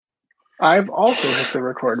I've also hit the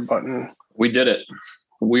record button. We did it.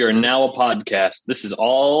 We are now a podcast. This is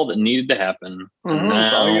all that needed to happen. Mm-hmm,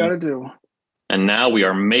 that's all you got to do. And now we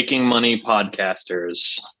are making money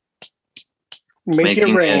podcasters. Making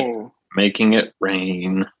it rain. Making it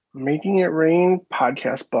rain. Making it rain,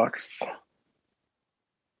 podcast bucks.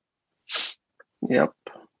 Yep.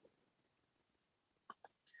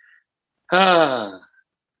 That's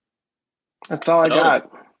all I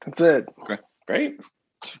got. That's it. Great.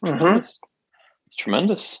 It's tremendous. It's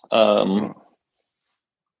tremendous.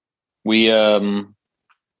 We have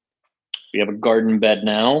a garden bed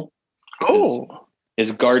now. Oh.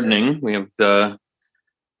 Is gardening. We have on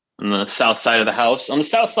the south side of the house. On the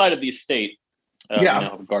south side of the estate, we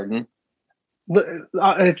now have a garden.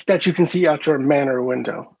 That you can see out your manor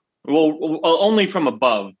window. Well, only from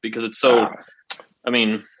above because it's so.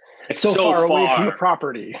 It's so far away from the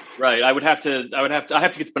property. Right. I have to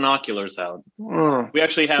get the binoculars out. We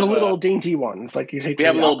actually have the little dainty ones, like you take. We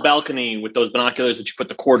have a little balcony with those binoculars that you put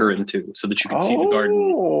the quarter into, so that you can see the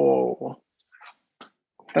garden. Oh,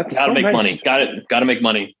 that's gotta make nice. money. Got to make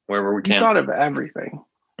money wherever we can. You thought of everything.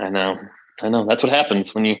 I know. That's what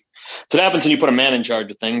happens when you. That's what happens when you put a man in charge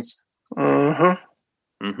of things. Oh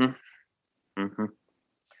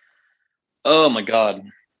my God.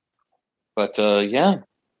 But I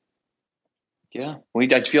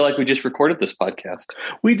feel like we just recorded this podcast.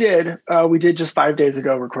 We did. We did just 5 days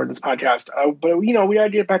ago record this podcast. But we got to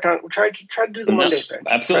get back on. Try to do the Monday thing.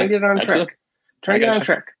 Absolutely. Try to get on track. Try to get on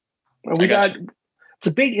track. And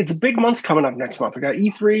it's a big month coming up next month. We got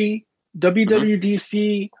E3,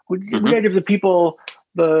 WWDC. We got to give the people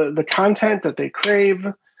the content that they crave.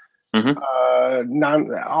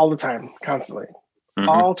 All the time, constantly.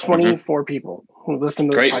 All 24 people who listen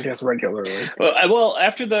to this podcast regularly. Well,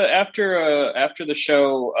 after the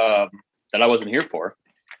show that I wasn't here for,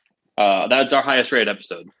 that's our highest rated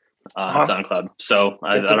episode on SoundCloud. So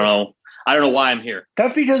I don't know. I don't know why I'm here.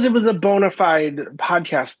 That's because it was a bona fide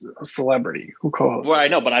podcast celebrity who co-hosted. Well, I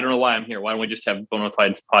know, but I don't know why I'm here. Why don't we just have bona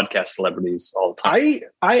fide podcast celebrities all the time?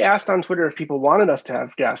 I asked on Twitter if people wanted us to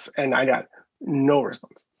have guests, and I got no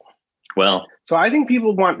response. Well, so I think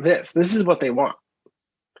people want this. This is what they want.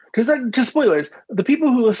 Because spoilers, the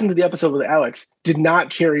people who listened to the episode with Alex did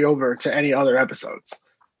not carry over to any other episodes.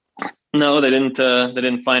 No, they didn't. They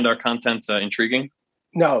didn't find our content intriguing.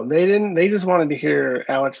 No, they didn't. They just wanted to hear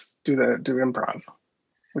Alex do improv,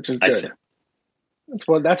 which is good.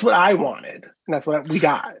 That's what I wanted, and that's what we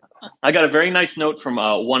got. I got a very nice note from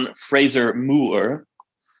one Fraser Moore.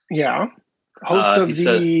 Yeah, host of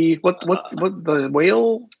the what the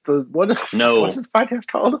whale what's this podcast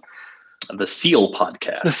called? The Seal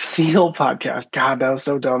Podcast. The Seal Podcast. God, that was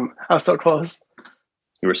so dumb. I was so close.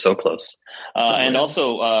 You were so close. And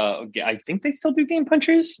also, I think they still do Game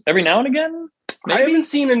Punchers every now and again. Maybe? I haven't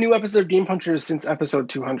seen a new episode of Game Punchers since episode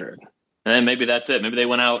 200. And maybe that's it. Maybe they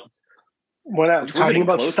went out talking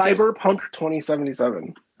about Cyberpunk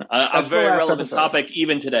 2077. A very relevant topic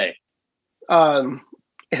even today. It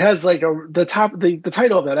has the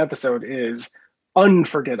title of that episode is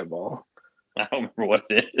Unforgettable. I don't remember what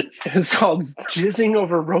it is. It's called Jizzing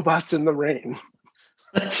Over Robots in the Rain.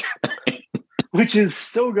 That's right. Which is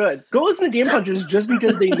so good. Go listen to Game Punchers just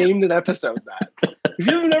because they named an episode that. If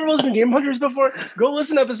you've never listened to Game Punchers before, go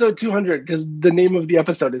listen to episode 200 because the name of the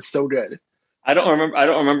episode is so good. I don't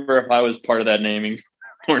remember if I was part of that naming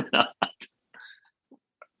or not.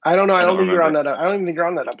 I don't know. I don't think you're on that. I don't even think you're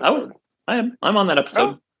on that episode. I am. I'm on that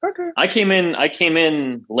episode. Oh, okay. I came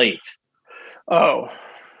in late. Oh.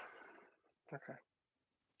 Okay.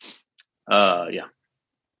 Yeah.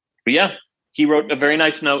 But yeah, he wrote a very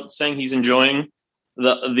nice note saying he's enjoying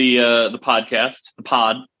the podcast, the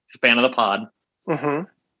pod. He's a fan of the pod. Mm-hmm.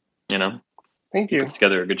 You know. Thank you. Puts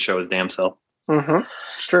together a good show his damn self. Mm-hmm.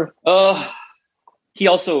 It's true. He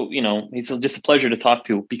also, he's just a pleasure to talk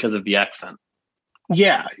to because of the accent.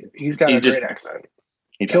 Yeah, he's got a great accent.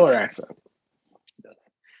 Killer accent. He does.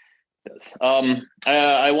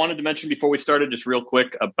 I wanted to mention before we started just real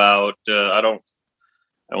quick about I don't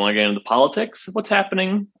want to get into politics. What's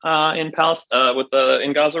happening in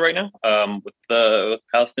Gaza right now with the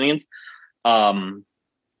Palestinians? I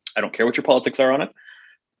don't care what your politics are on it,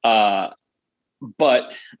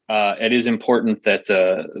 but it is important that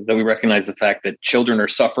we recognize the fact that children are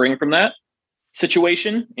suffering from that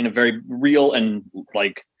situation in a very real and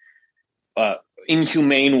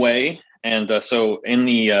inhumane way. And so in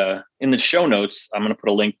the show notes, I'm going to put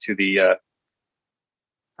a link to the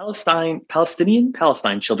Palestine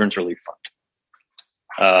Children's Relief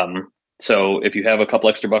Fund. So if you have a couple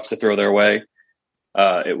extra bucks to throw their way,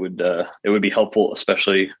 it would be helpful,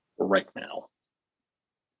 especially right now.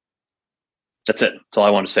 That's it. That's all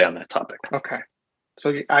I want to say on that topic. Okay.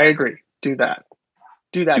 So I agree. Do that.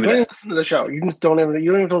 Don't even listen to the show. You just don't even.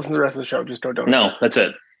 You don't even have to listen to the rest of the show. Just don't. No, that's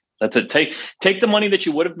it. That's it. Take the money that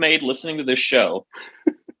you would have made listening to this show,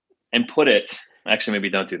 and put it. Actually, maybe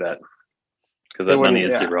don't do that because that money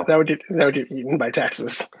is zero. That would get eaten by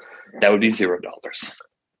taxes. That would be $0.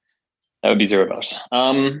 That would be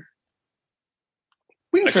 $0.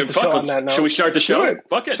 We can start the show on that note. Should we start the show?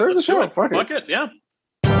 Fuck it. Start the show. Fuck it. Yeah.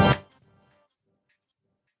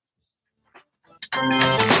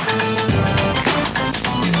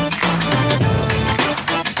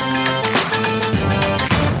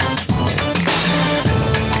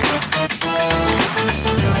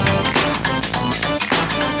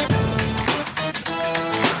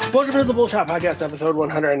 Welcome to the Bullshot Podcast, episode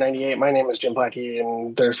 198. My name is Jim Blackie,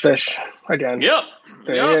 and there's Fish again. Yep.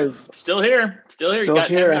 There he is. Still here. You got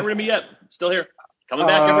rid of me yet. Still here. Coming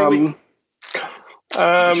back every week.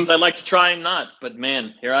 I'd like to try and not, but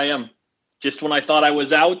man, here I am. Just when I thought I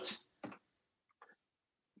was out,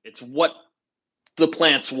 it's what the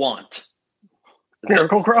plants want.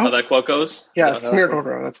 Miracle Grow? How that quote goes? Yes, Miracle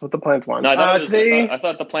Grow. That's what the plants want. No, I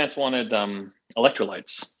thought the plants wanted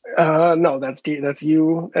electrolytes. No, that's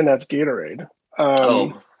you, and that's Gatorade.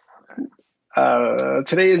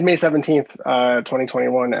 Today is May 17th,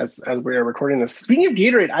 2021, as we are recording this. Speaking of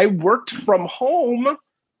Gatorade, I worked from home,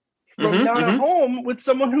 home with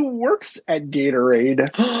someone who works at Gatorade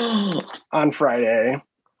on Friday.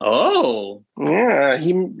 Oh. Yeah,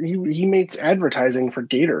 he makes advertising for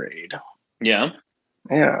Gatorade. Yeah.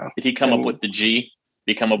 Yeah. Did he come up with the G?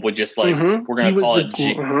 Did he come up with just like, we're going to call it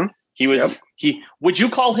G? He was, would you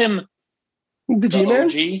call him the G-Man?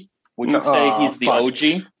 OG? Would you say he's the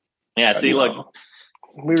OG? Yeah, see, look.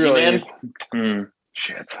 We really...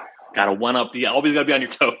 Shit. Gotta one up. You always gotta be on your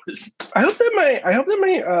toes. I hope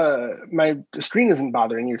that my screen isn't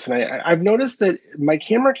bothering you tonight. I've noticed that my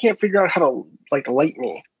camera can't figure out how to light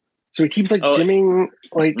me. So it keeps dimming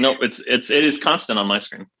No, it is constant on my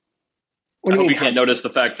screen. I hope you can't notice the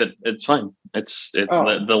fact that it's fine.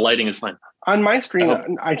 The lighting is fine. On my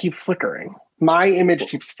screen, I keep flickering. My image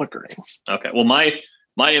keeps flickering. Okay. Well, my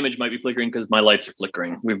image might be flickering because my lights are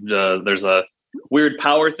flickering. There's a weird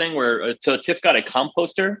power thing where Tiff got a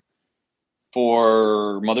composter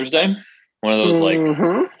for Mother's Day. One of those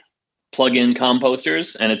plug-in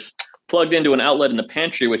composters, and it's plugged into an outlet in the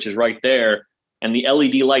pantry, which is right there. And the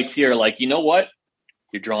LED lights here are like, you know what?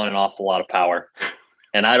 You're drawing an awful lot of power.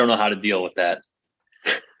 And I don't know how to deal with that.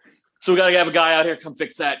 So we got to have a guy out here come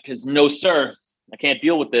fix that because no, sir, I can't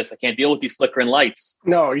deal with this. I can't deal with these flickering lights.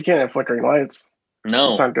 No, you can't have flickering lights. No.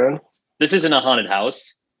 It's not good. This isn't a haunted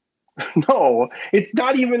house. No, it's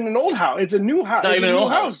not even an old house. It's a new house. It's not even an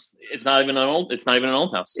old house. It's not even an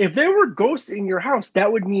old house. If there were ghosts in your house,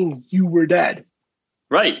 that would mean you were dead.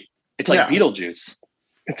 Right. It's like Beetlejuice.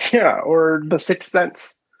 Or The Sixth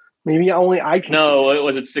Sense. Maybe only I can. No,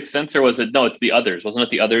 was it Sixth Sense or was it? No, it's The Others. Wasn't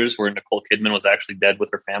it The Others where Nicole Kidman was actually dead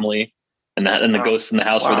with her family, and the ghosts in the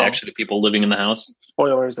house were actually the people living in the house?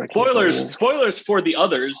 Spoilers for The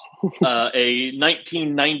Others. A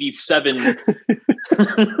 1997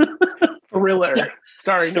 thriller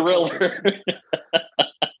starring Thriller.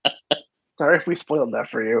 Sorry if we spoiled that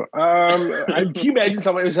for you. Can you imagine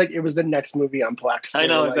somebody it was the next movie on Plex? I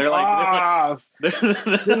know. They're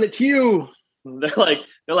in the queue.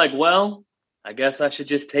 They're like, well, I guess I should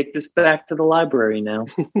just take this back to the library now.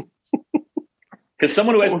 Because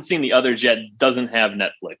someone who hasn't seen The Others yet doesn't have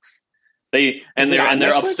Netflix. They're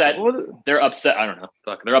upset. They're upset. I don't know.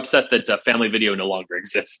 They're upset that Family Video no longer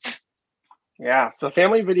exists. Yeah, the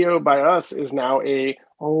Family Video by us is now a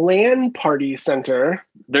LAN party center.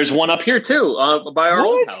 There's one up here too, by our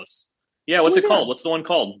old house. Yeah, what's it called? What's the one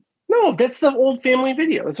called? No, that's the old Family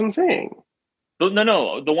Video. That's what I'm saying.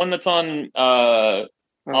 No, the one that's on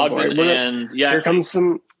Ogden and here comes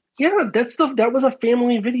some. Yeah, that was a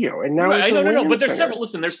Family Video, and now it's no. But there's several.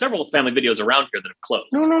 Listen, there's several Family Videos around here that have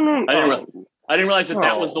closed. No. I didn't realize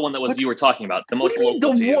that was the one that you were talking about. The most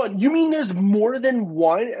local to you. You mean there's more than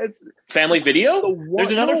one Family Video? There's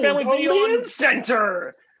another Family Video LAN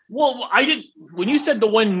center. Well, I didn't. When you said the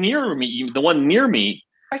one near me,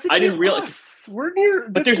 I didn't realize. We're near,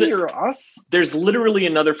 but there's near us. There's literally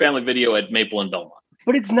another Family Video at Maple and Belmont.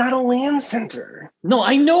 But it's not a LAN center. No,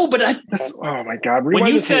 I know, but oh my God. When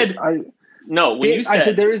you said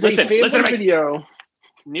there is a Family Video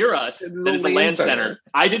near us that is a LAN center.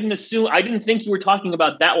 I didn't think you were talking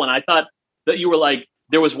about that one. I thought that you were like,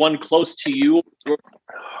 there was one close to you.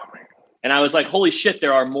 And I was like, holy shit,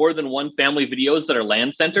 there are more than one Family Videos that are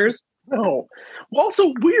LAN centers? No. Well,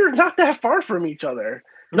 also, we're not that far from each other.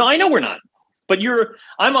 No, I know we're not. But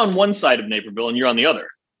I'm on one side of Naperville and you're on the other.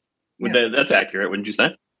 That's accurate, wouldn't you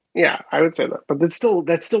say? Yeah, I would say that. But that's still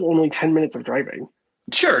only 10 minutes of driving.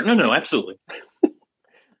 Sure. No, absolutely.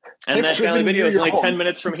 And that Valley Video is only 10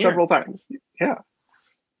 minutes from here. Several times. Yeah. That's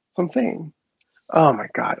what I'm saying. Oh my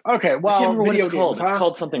God. Okay. Well, I can't remember video what it's called. games, It's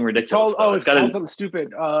called something ridiculous. It's called something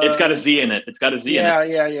stupid. It's got a Z in it.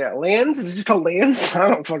 Yeah. Lands? Is it just called Lands? I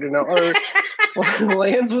don't fucking know. Or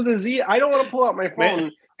Lands with a Z? I don't want to pull out my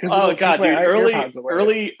phone. Oh God, dude! Early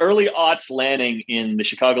aughts landing in the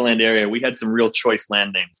Chicagoland area, we had some real choice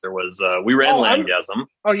land names. There was we ran Landgasm.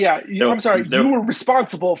 Oh yeah, I'm sorry. You were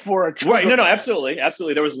responsible for a right? No, absolutely.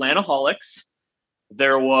 There was Lanaholics.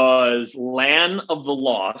 There was Lan of the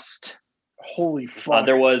Lost. Holy fuck!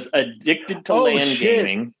 There was Addicted to Land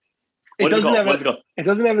Gaming. It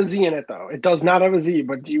doesn't have a Z in it though. It does not have a Z,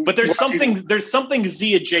 but there's something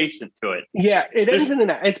Z adjacent to it. Yeah, ends in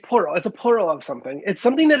an. It's plural. It's a plural of something. It's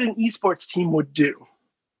something that an esports team would do.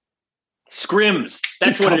 Scrims.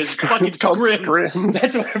 That's what it is. It's called Scrims.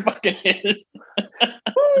 That's what it fucking is.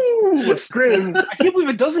 Ooh, Scrims. I can't believe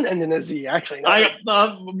it doesn't end in a Z. Actually,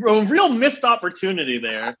 a real missed opportunity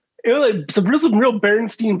there. It was like some real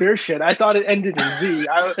Berenstein Bear shit. I thought it ended in Z.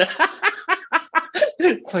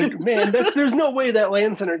 It's like, man, there's no way that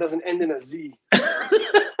Land Center doesn't end in a Z.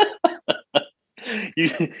 You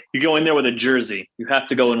go in there with a jersey. You have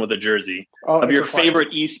to go in with a jersey of your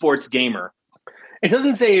favorite esports gamer. It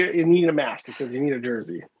doesn't say you need a mask. It says you need a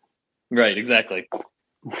jersey. Right, exactly.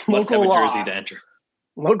 Must have a jersey to enter.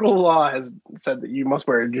 Local law has said that you must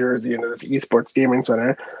wear a jersey into this esports gaming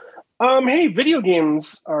center. Hey, video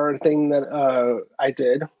games are a thing that I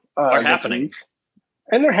did. Are happening. Week.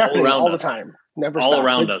 And they're happening all the time. Never all stop.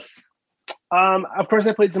 Around us. Of course,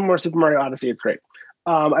 I played some more Super Mario Odyssey. It's great.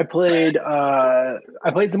 I played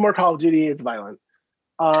some more Call of Duty. It's violent.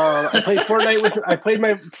 I played Fortnite I played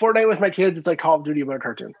my Fortnite with my kids. It's like Call of Duty but a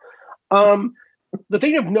cartoon. The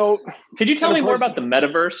thing of note. Could you tell me more about the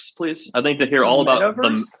metaverse, please? I'd like to hear all about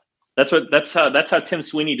them. That's how Tim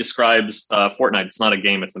Sweeney describes Fortnite. It's not a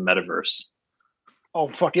game; it's a metaverse. Oh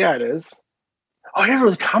fuck yeah, it is. Oh, I gotta go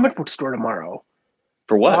to the comic book store tomorrow.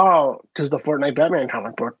 For what? Oh, because the Fortnite Batman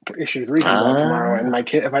comic book issue 3 comes out tomorrow, and my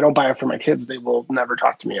kid, if I don't buy it for my kids, they will never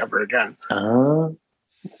talk to me ever again.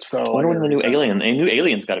 So I wonder when the new Alien. A new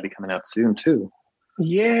Alien's got to be coming out soon too.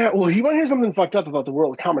 Yeah, well, you want to hear something fucked up about the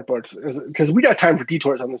world of comic books? Because we got time for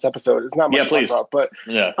detours on this episode. It's not much to talk about, but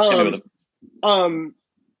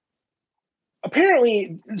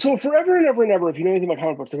apparently, so forever and ever and ever, if you know anything about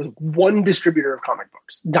comic books, there was one distributor of comic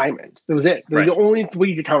books, Diamond. That was it. They were the only way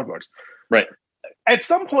you get comic books. Right. At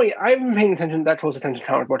some point, I haven't been paying that close attention to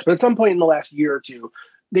comic books, but at some point in the last year or two,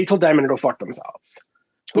 they told Diamond to go fuck themselves.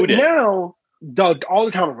 Who did? Now, all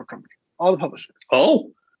the comic book companies, all the publishers.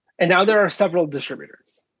 Oh. And now there are several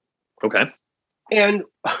distributors. Okay. And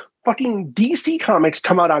fucking DC Comics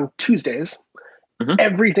come out on Tuesdays. Mm-hmm.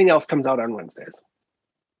 Everything else comes out on Wednesdays.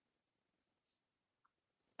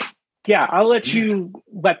 Yeah, I'll let you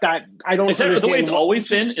let that. I don't. Is that the way it's always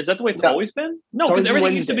been? Is that the way it's always been? No, because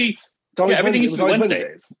everything used to be. Everything used to be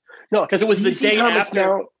Wednesdays. No, because it was the day after.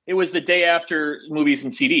 Now, it was the day after movies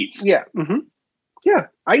and CDs. Yeah. Mm-hmm. Yeah,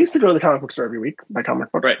 I used to go to the comic book store every week. Buy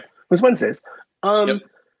comic books. Right. It was Wednesdays.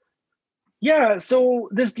 Yeah. So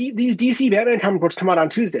these DC Batman comic books come out on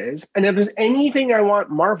Tuesdays, and if there's anything I want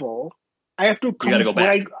Marvel, I have to. You got to go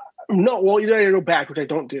back. Either I go back, which I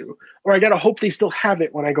don't do, or I got to hope they still have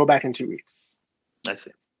it when I go back in 2 weeks. I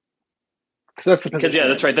see. So that's the position. Because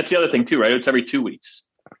that's right. That's the other thing too, right? It's every 2 weeks.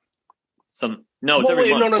 It's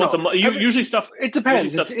every month. No. Usually stuff. It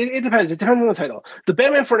depends. It depends. It depends on the title. The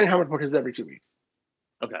Batman Fortnite comic book is every 2 weeks.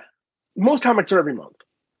 Okay. Most comics are every month.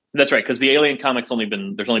 That's right, because the Alien comics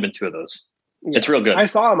there's only been 2 of those. Yeah. It's real good. I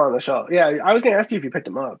saw them on the show. Yeah, I was going to ask you if you picked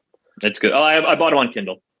them up. It's good. Oh, I bought them on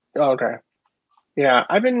Kindle. Oh, okay. Yeah,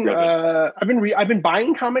 I've been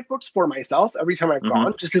buying comic books for myself every time I've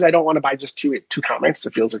gone, just because I don't want to buy just two comics.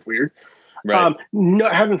 It feels like weird. Right. No,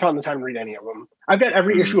 I haven't found the time to read any of them. I've got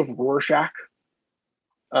every issue of Rorschach.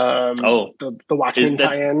 The Watchmen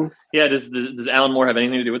tie-in. Yeah. Does Alan Moore have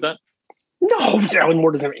anything to do with that? No, Alan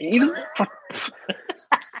Moore doesn't.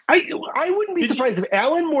 I wouldn't be surprised if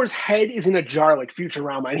Alan Moore's head is in a jar like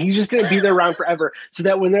Futurama, and he's just going to be there around forever. So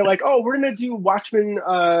that when they're like, "Oh, we're going to do Watchmen,"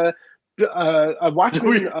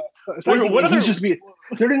 Watchmen. They're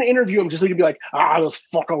going to interview him just so he can be like, those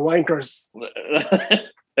fucking wankers.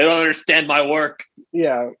 They don't understand my work.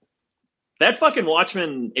 Yeah. That fucking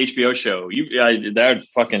Watchmen HBO show, they're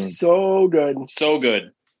fucking so good. So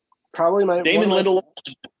good. Probably my Damon Lindelof.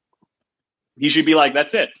 He should be like,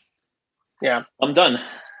 that's it. Yeah. I'm done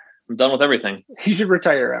with everything. He should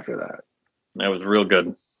retire after that. That was real good.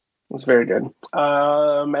 It was very good.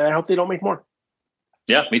 And I hope they don't make more.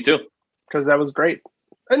 Yeah, me too. because that was great.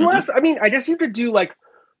 Unless, I mean, I guess you could do like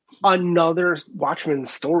another Watchmen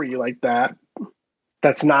story like that.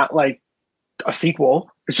 That's not like a sequel.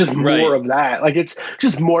 It's just more of that. Like it's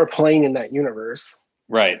just more playing in that universe.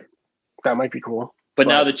 Right. That might be cool. But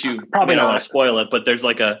now that you probably don't not want to spoil it, but there's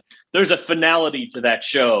a finality to that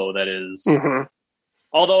show that is. Mm-hmm.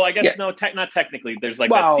 Although I guess not technically. There's like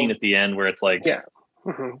that scene at the end where it's like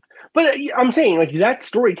But I'm saying like that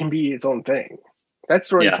story can be its own thing. That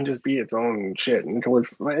story can just be its own shit, and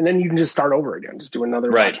then you can just start over again. Just do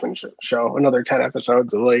another Watchmen show, another 10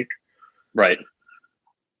 episodes of like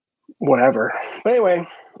whatever. But anyway,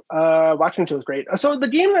 Watchmen show is great. So the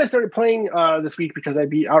game that I started playing this week because I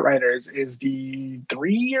beat Outriders is the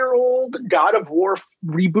 3-year-old God of War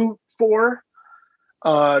reboot 4.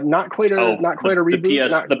 Not quite a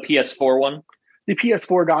reboot. The PS4 one. The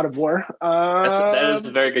PS4 God of War. That is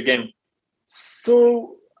a very good game.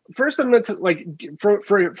 So first, I'm going to like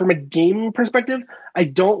from a game perspective, I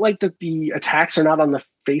don't like that the attacks are not on the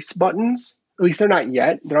face buttons. At least they're not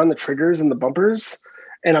yet. They're on the triggers and the bumpers,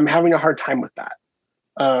 and I'm having a hard time with that.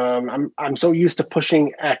 I'm so used to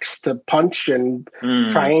pushing X to punch and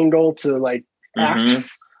triangle to like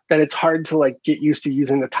X that it's hard to like get used to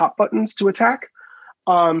using the top buttons to attack.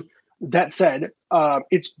 That said,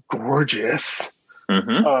 it's gorgeous.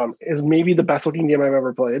 Is maybe the best looking game I've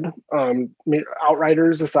ever played.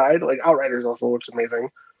 Outriders aside, like Outriders also looks amazing.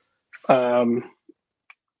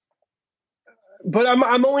 But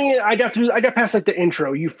I got past like the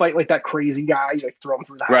intro. You fight like that crazy guy, you like throw him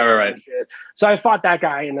through the house. Right. And shit. So I fought that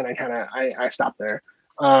guy, and then I stopped there.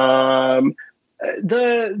 The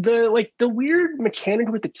weird mechanic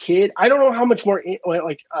with the kid. I don't know how much more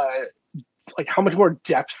how much more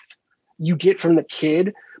depth you get from the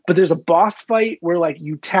kid, but there's a boss fight where like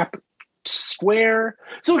you tap square.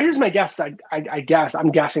 So here's my guess. I'm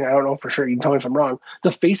guessing. I don't know for sure. You can tell me if I'm wrong.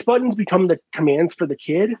 The face buttons become the commands for the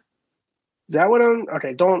kid. Is that what I'm?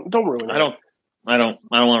 Okay, don't ruin it. I don't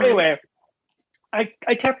want to. Anyway,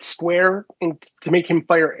 I tapped square to make him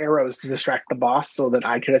fire arrows to distract the boss, so that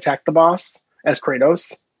I could attack the boss as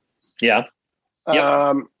Kratos. Yeah.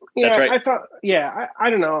 Yep. That's right. I thought. Yeah. I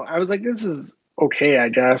don't know. I was like, this is okay. I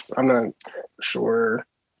guess I'm not sure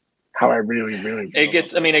how I really. It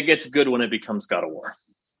gets good when it becomes God of War.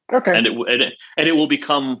 Okay. And it will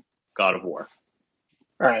become God of War.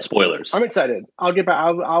 All right. Spoilers. I'm excited. I'll get back.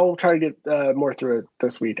 I'll try to get more through it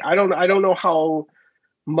this week. I don't know how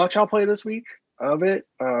much I'll play this week of it,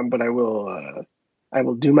 but I will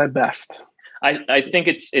do my best. I think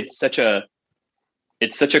it's such a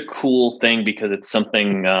cool thing because it's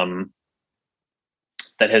something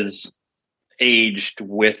that has aged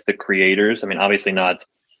with the creators. I mean, obviously not.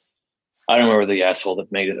 I don't remember the asshole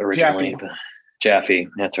that made it originally. Jaffe.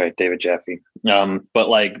 That's right, David Jaffe. But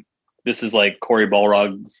like. This is like Cory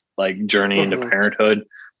Balrog's like journey into parenthood,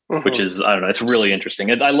 which is, I don't know. It's really interesting.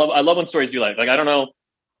 I love when stories do like I don't know.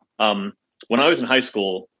 When I was in high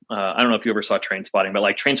school, I don't know if you ever saw Trainspotting, but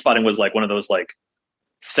like Trainspotting was like one of those like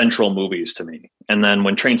central movies to me. And then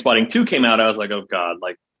when Trainspotting 2 came out, I was like, oh God,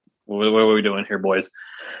 like what are we doing here, boys?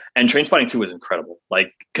 And Trainspotting 2 was incredible.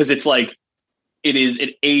 Like, cause it's like,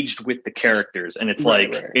 it aged with the characters and it's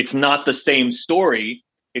it's not the same story.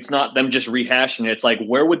 It's not them just rehashing it. It's like,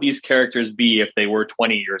 where would these characters be if they were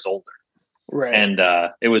 20 years older? Right. And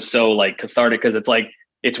it was so like cathartic because it's like,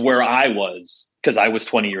 it's where I was because I was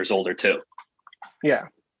 20 years older too. Yeah.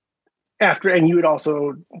 And you would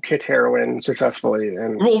also kick heroin successfully.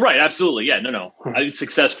 Well, right. Absolutely. Yeah. No. I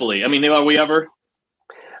successfully. I mean, are we ever?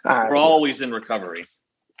 We're always in recovery.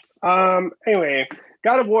 Anyway,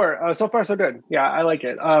 God of War. So far, so good. Yeah, I like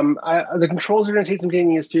it. The controls are going to take some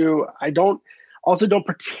getting used to. I don't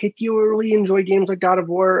particularly enjoy games like God of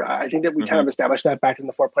War. I think that we kind of established that back in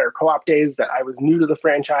the 4-player co-op days that I was new to the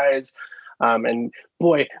franchise. And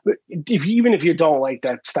boy, even if you don't like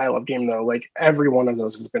that style of game though, like every one of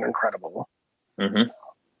those has been incredible.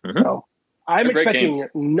 So I'm expecting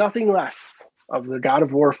nothing less of the God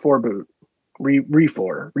of War 4 boot.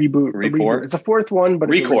 Reboot. It's a fourth one, but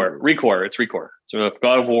Recore. It's Recore. So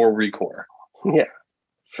God of War Recore. Yeah,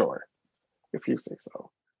 sure. If you say so.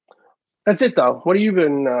 That's it, though. What have you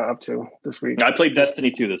been up to this week? I played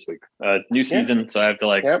Destiny 2 this week. New season, so I have to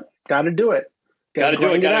like. Yep, got to do it. Got to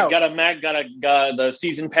do it. Got the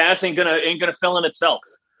season pass ain't gonna fill in itself.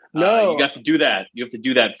 No, you got to do that. You have to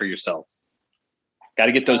do that for yourself. Got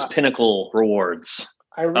to get those pinnacle rewards.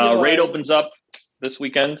 Raid opens up this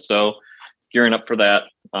weekend, so gearing up for that.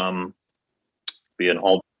 Be an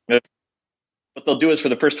all. What they'll do is for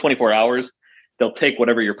the first 24 hours. They'll take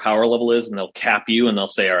whatever your power level is and they'll cap you and they'll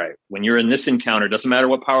say, all right, when you're in this encounter, doesn't matter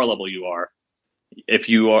what power level you are. If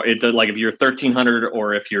you're 1300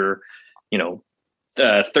 or if you're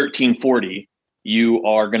 1340, you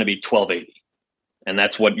are going to be 1280. And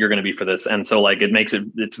that's what you're going to be for this. And so like,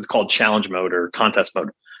 it's called challenge mode or contest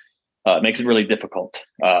mode. It makes it really difficult.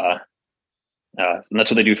 And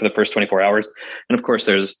that's what they do for the first 24 hours. And of course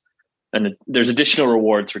there's additional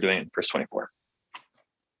rewards for doing it in the first 24.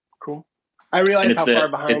 Cool. I realize how far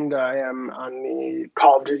behind I am on the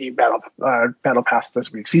Call of Duty battle pass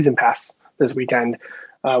this week, season pass this weekend.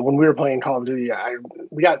 When we were playing Call of Duty,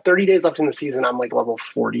 we got 30 days left in the season. I'm like level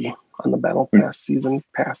 40 on the battle pass, season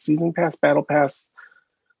pass, battle pass.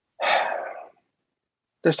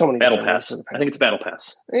 There's so many battle pass. I think it's battle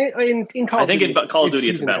pass. In Call of Duty, in Call of Duty,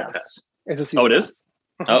 it's a battle pass. It's a season it is?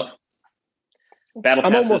 Oh, battle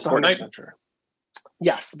pass is Fortnite. Sure.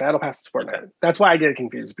 Yes, battle pass is Fortnite. Okay. That's why I get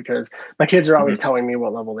confused, because my kids are always telling me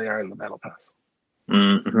what level they are in the battle pass.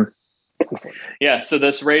 Mm-hmm. Yeah. So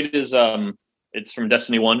this raid is it's from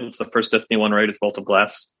Destiny 1. It's the first Destiny 1 raid. It's Vault of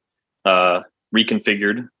Glass,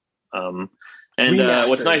 reconfigured.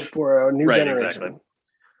 What's nice for a new generation. Exactly.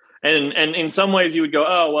 And in some ways you would go,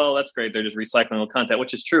 oh, well, that's great. They're just recycling the content,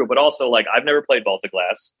 which is true. But also, like, I've never played Vault of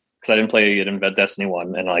Glass because I didn't play it in Destiny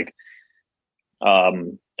 1.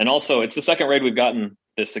 And also, it's the second raid we've gotten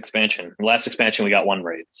this expansion. The last expansion, we got one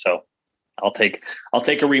raid. So I'll take a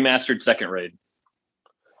remastered second raid.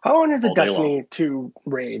 How long is a Destiny 2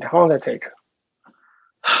 raid? How long does that take?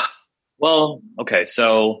 Well, okay,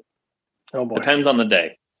 so depends on the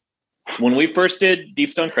day. When we first did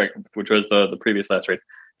Deepstone Creek, which was the previous last raid,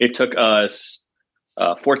 it took us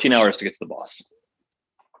 14 hours to get to the boss.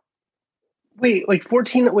 Wait, like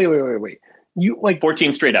 14? Wait. You like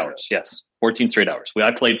 14 straight hours? Yes, 14 straight hours.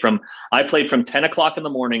 I played from 10 o'clock in the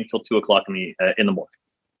morning till 2 o'clock in the morning.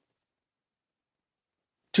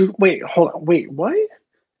 Dude, wait, hold on. Wait, what?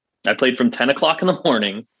 I played from 10 o'clock in the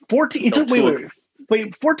morning. 14. It took wait,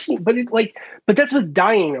 14. But that's with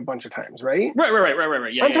dying a bunch of times, right?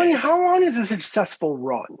 Right. Yeah, I'm telling you, how long is a successful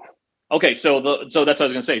run? Okay, so that's what I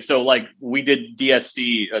was going to say. So like we did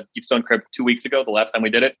DSC Deepstone Crypt 2 weeks ago. The last time we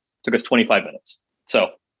did it took us 25 minutes. So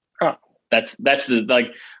that's the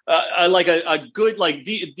like I like a good like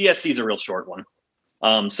DSC is a real short one.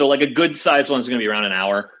 So like a good sized one is going to be around an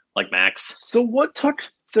hour, like max. So what took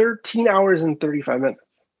 13 hours and 35 minutes?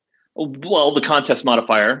 Well, the contest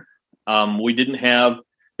modifier. We didn't have.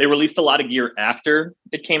 They released a lot of gear after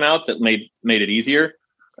it came out that made it easier.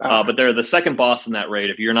 But they're the second boss in that raid.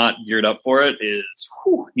 If you're not geared up for it,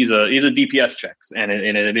 he's a DPS checks, and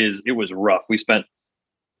it was rough. We spent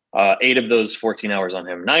 8 of those 14 hours on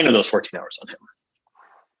him, 9 of those 14 hours on him.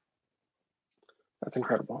 That's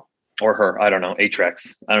incredible. Or her, I don't know.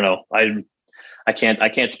 Atrax, I don't know. I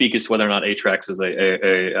can't speak as to whether or not Atrax is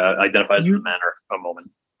identifies as a man or a woman.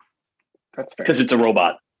 That's fair. Because it's a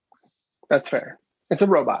robot. That's fair. It's a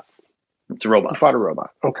robot. It's a robot. You fought a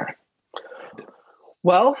robot. Okay.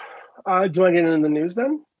 Well, do you want to get into the news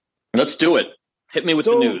then? Let's do it. Hit me with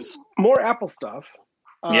the news. More Apple stuff.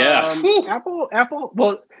 Yeah. Apple.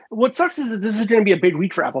 Well, what sucks is that this is going to be a big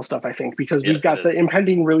week for Apple stuff, I think, because we've got the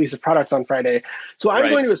impending release of products on Friday. So I'm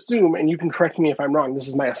going to assume, and you can correct me if I'm wrong, this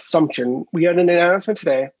is my assumption. We had an announcement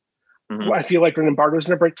today. Mm-hmm. I feel like an embargo is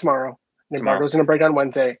going to break tomorrow. An embargo is going to break on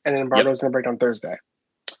Wednesday, and an embargo is going to break on Thursday.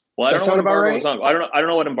 Well, I don't know what embargo is on. I don't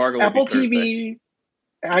know what embargo Apple will be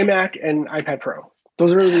TV, iMac, and iPad Pro.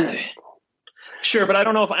 Those are the sure, but I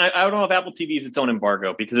don't know if Apple TV is its own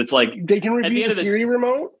embargo, because it's like they can review the Siri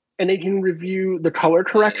remote and they can review the color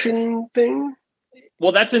correction thing.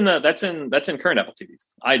 Well, that's in current Apple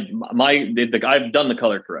TVs. I've done the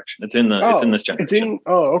color correction. It's in this generation.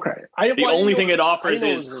 Okay. The only thing it offers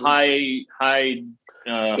is high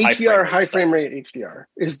HDR, high frame rate HDR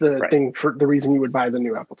is the thing for the reason you would buy the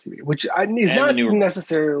new Apple TV, which is not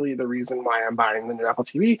necessarily the reason why I'm buying the new Apple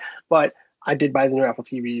TV, but I did buy the new Apple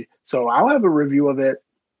TV, so I'll have a review of it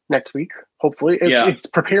next week. Hopefully, it's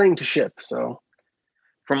preparing to ship. So,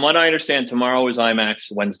 from what I understand, tomorrow is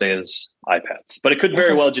iMacs, Wednesday is iPads, but it could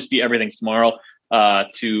very well just be everything's tomorrow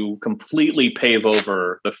to completely pave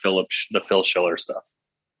over the Phil Schiller stuff.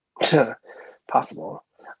 Possible.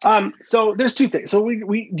 So there's two things. So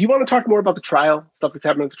we do you want to talk more about the trial stuff that's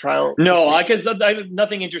happening at the trial? No, because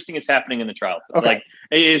nothing interesting is happening in the trial. Okay. Like,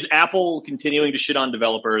 is Apple continuing to shit on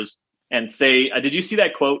developers and say, did you see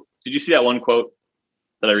that quote? Did you see that one quote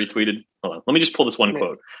that I retweeted? Hold on. Let me just pull this one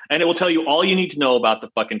quote. And it will tell you all you need to know about the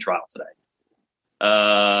fucking trial today.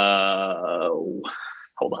 Hold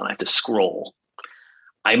on. I have to scroll.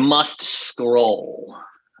 I must scroll.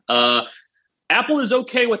 Apple is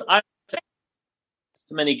okay with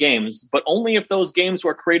many games, but only if those games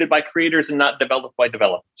were created by creators and not developed by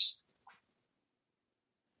developers.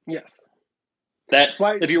 Yes.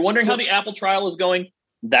 If you're wondering how the Apple trial is going,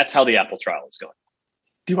 That's how the Apple trial is going.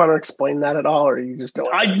 Do you want to explain that at all, or you just don't?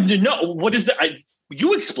 I know what is that?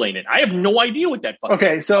 You explain it. I have no idea what that.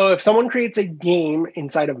 Okay, so if someone creates a game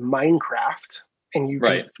inside of Minecraft and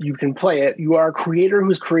you can play it, you are a creator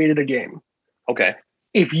who's created a game. Okay.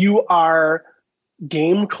 If you are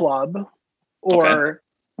Game Club or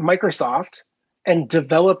Microsoft and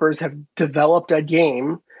developers have developed a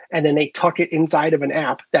game and then they tuck it inside of an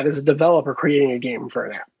app, that is a developer creating a game for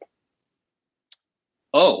an app.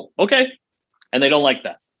 Oh, okay. And they don't like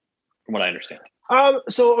that, from what I understand.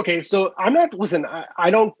 So I'm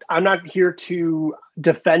not here to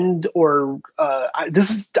defend or I'm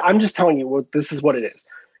just telling you this is what it is.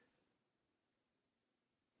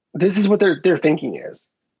 This is what their thinking is.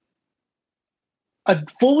 A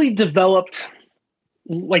fully developed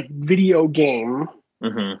like video game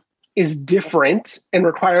is different and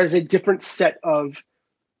requires a different set of,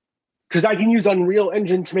 because I can use Unreal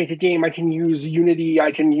Engine to make a game. I can use Unity.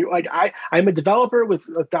 I'm a developer with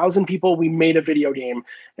 1,000 people. We made a video game,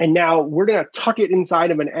 and now we're gonna tuck it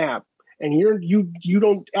inside of an app. And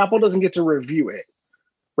Apple doesn't get to review it,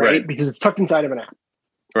 right? Because it's tucked inside of an app.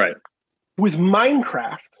 Right. With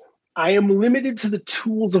Minecraft, I am limited to the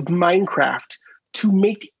tools of Minecraft to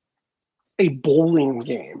make a bowling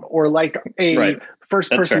game or like a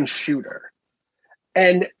first-person shooter.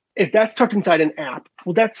 And if that's tucked inside an app,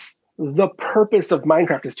 well, that's the purpose of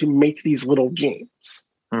Minecraft, is to make these little games.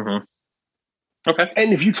 Mm-hmm. Okay.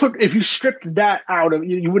 And if you stripped that out of,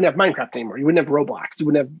 you wouldn't have Minecraft anymore. You wouldn't have Roblox. You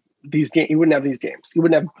wouldn't have these games. You wouldn't have these games. You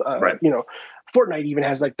wouldn't have, Fortnite even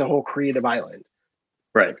has like the whole creative island.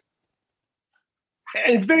 Right.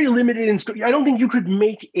 And it's very limited in scope. I don't think you could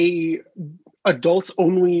make a adults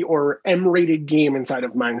only or M-rated game inside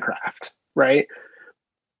of Minecraft, right?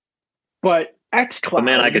 But xCloud. But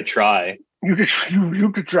man, I could try. You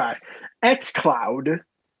could try. xCloud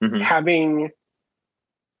having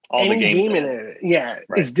all the games game in it,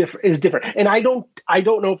 is different. And I don't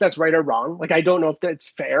know if that's right or wrong. Like, I don't know if that's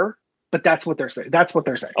fair, but that's what they're saying.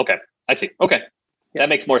 Okay, I see. Okay, that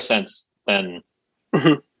makes more sense than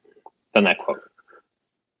that quote.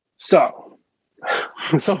 So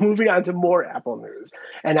moving on to more Apple news,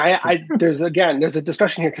 and there's a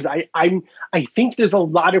discussion here because I think there's a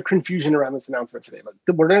lot of confusion around this announcement today. But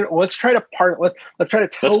let's try to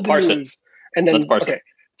tell the news, and then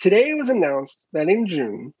today it was announced that in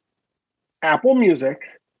June, Apple Music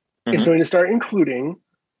is going to start including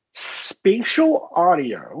spatial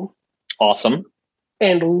audio, awesome,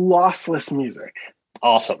 and lossless music,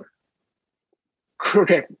 awesome.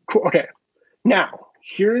 Okay, cool. Okay, now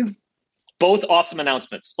here's both awesome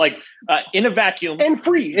announcements, like in a vacuum and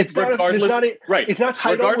free. It's regardless, It's not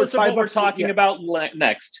titled regardless of what we're talking about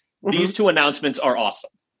next. These two announcements are awesome.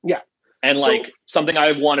 Yeah, and something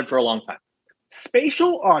I've wanted for a long time.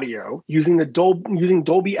 Spatial audio using Dolby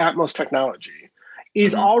Atmos technology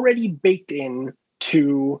is already baked in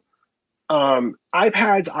to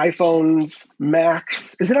iPads, iPhones,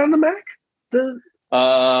 Macs. Is it on the Mac?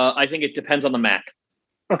 I think it depends on the Mac.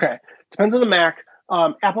 Okay, depends on the Mac.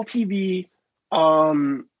 Apple TV.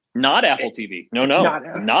 Not Apple TV. No,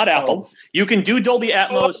 not Apple. You can do Dolby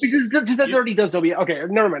Atmos because that already does Dolby. Okay,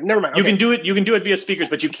 never mind. Okay. You can do it via speakers,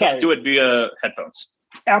 but you can't do it via headphones.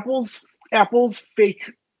 Apple's fake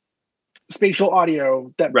spatial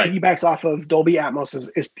audio that piggybacks off of Dolby Atmos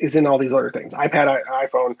is in all these other things. iPad,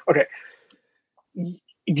 iPhone. Okay.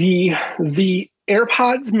 The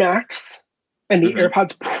AirPods Max and the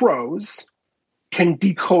AirPods Pros can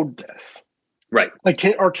decode this. Right. Like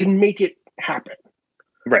can make it happen.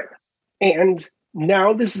 Right. And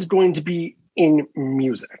now this is going to be in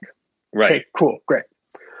music. Right. Okay, cool. Great.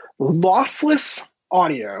 Lossless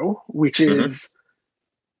audio, which is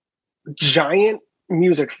giant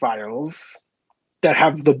music files that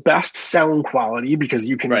have the best sound quality because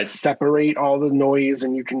you can separate all the noise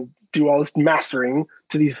and you can do all this mastering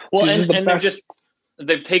to these. Well, they've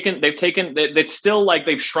still like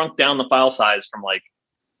they've shrunk down the file size from like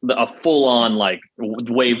a full-on like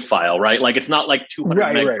wave file, right? Like it's not like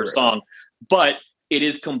 200 meg per song, but it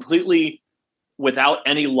is completely without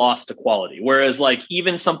any loss to quality. Whereas like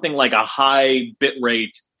even something like a high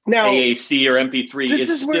bitrate AAC or MP3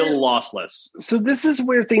 is still lossless. So this is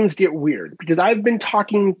where things get weird because I've been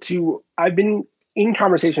in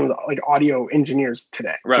conversation with like audio engineers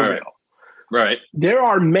today. Right. There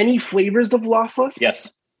are many flavors of lossless.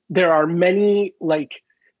 Yes. There are many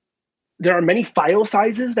file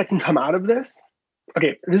sizes that can come out of this.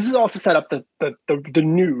 Okay, this is also set up the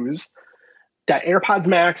news that AirPods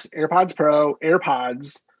Max, AirPods Pro,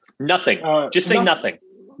 AirPods. Nothing. Just say nothing.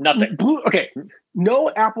 Nothing.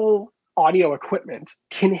 No Apple audio equipment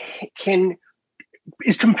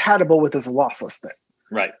is compatible with this lossless thing.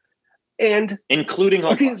 Right. And including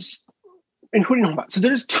HomePod. Including HomePod. So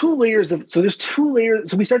there's two layers.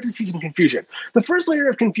 So we start to see some confusion. The first layer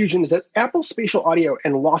of confusion is that Apple Spatial Audio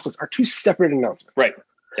and Lossless are two separate announcements. Right.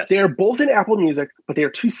 Yes. They are both in Apple Music, but they are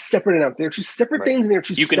two separate announcements. They're two separate things, and they're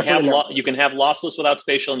two separate announcements. You can have lossless without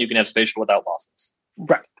spatial, and you can have spatial without lossless.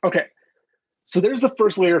 Right. Okay. So there's the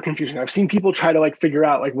first layer of confusion. I've seen people try to figure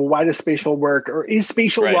out well, why does spatial work, or is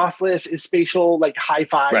spatial lossless? Is spatial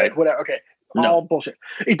hi-fi? Right. Whatever. Okay. All bullshit.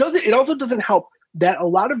 It also doesn't help that a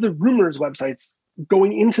lot of the rumors websites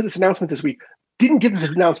going into this announcement this week didn't get this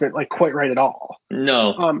announcement quite right at all.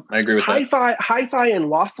 No, I agree with that. Hi-fi and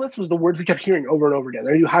lossless was the words we kept hearing over and over again.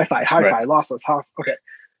 They're you hi-fi, lossless. Okay.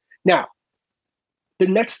 Now, the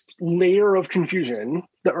next layer of confusion,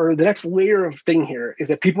 the next layer of thing here is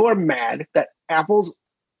that people are mad that Apple's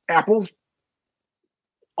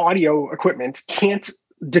audio equipment can't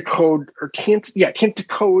decode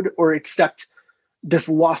or accept these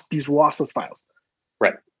lossless files.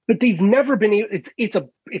 Right. But they've never been able.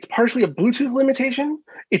 It's partially a Bluetooth limitation.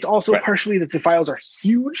 It's also partially that the files are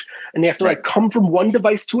huge and they have to come from one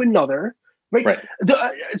device to another. Right.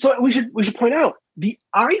 So we should point out the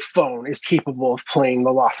iPhone is capable of playing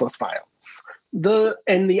the lossless files.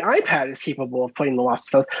 And the iPad is capable of playing the lossless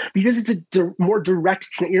files because it's a more direct.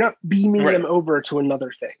 You're not beaming them over to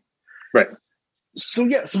another thing. Right. So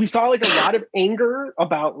we saw a lot of anger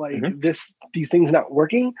about these things not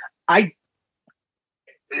working. So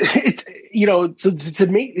to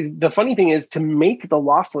make the funny thing is to make the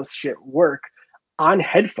lossless shit work on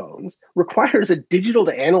headphones requires a digital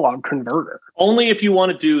to analog converter. Only if you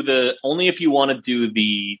want to do the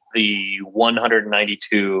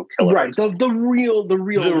 192 kilohertz. Right. The real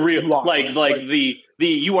lossless.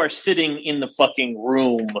 You are sitting in the fucking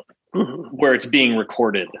room where it's being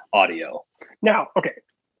recorded audio. Now, okay.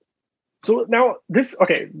 So now this,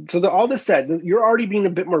 okay. So all this said, you're already being a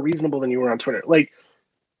bit more reasonable than you were on Twitter.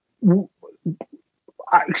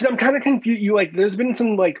 Because I'm kind of confused. There's been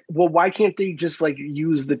some well, why can't they just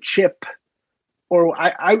use the chip? Or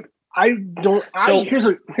I don't. So here's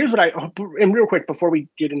what and real quick before we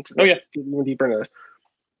get into this, get even deeper into this.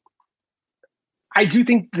 I do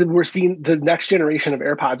think that we're seeing the next generation of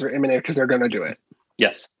AirPods are imminent because they're going to do it.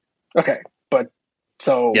 Yes. Okay, but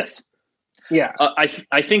so yes, yeah. I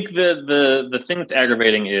think the thing that's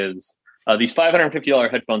aggravating is these $550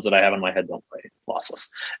 headphones that I have on my head don't play lossless,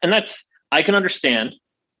 and I can understand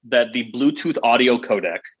that the Bluetooth audio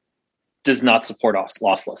codec does not support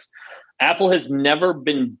lossless. Apple has never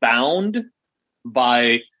been bound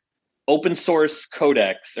by open source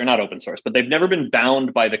codecs, or not open source, but they've never been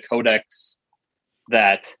bound by the codecs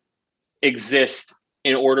that exist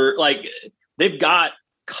in order. They've got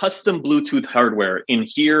custom Bluetooth hardware in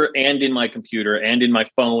here and in my computer and in my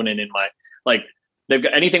phone and in my they've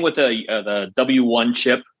got anything with the W1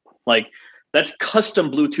 chip. That's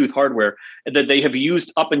custom Bluetooth hardware that they have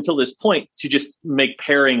used up until this point to just make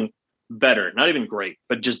pairing better. Not even great,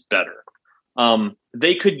 but just better.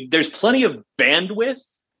 There's plenty of bandwidth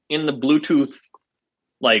in the Bluetooth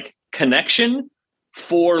connection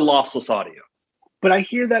for lossless audio. But I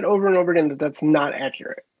hear that over and over again that's not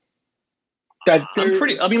accurate. Not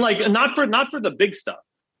for the big stuff,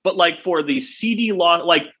 but for the CD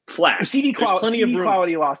flash. CD quality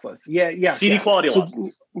lossless. Yeah. CD quality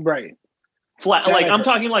lossless. Right. Flat, I'm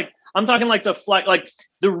talking the flat.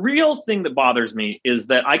 The real thing that bothers me is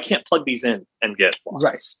that I can't plug these in and get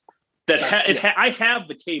lossless. Right. I have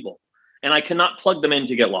the cable, and I cannot plug them in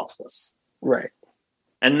to get lossless. Right.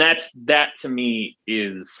 And that to me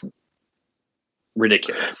is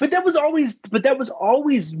ridiculous. But that was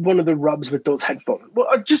always one of the rubs with those headphones.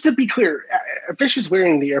 Well, just to be clear, Fish is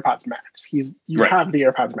wearing the AirPods Max. You have the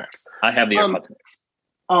AirPods Max. I have the AirPods Max.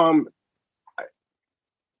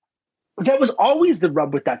 That was always the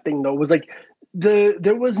rub with that thing, though. Was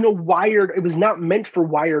there was no wired. It was not meant for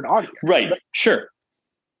wired audio. Right. Sure.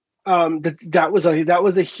 That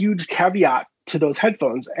was a huge caveat to those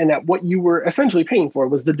headphones, and that what you were essentially paying for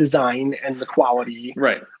was the design and the quality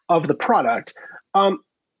of the product. But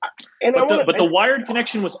the wired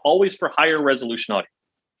connection was always for higher resolution audio.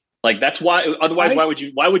 That's why. Otherwise, why would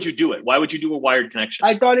you do it? Why would you do a wired connection?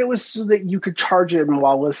 I thought it was so that you could charge them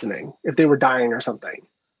while listening if they were dying or something.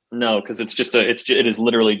 No, because it is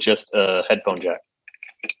literally just a headphone jack.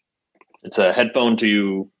 It's a headphone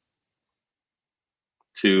to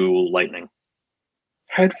Lightning.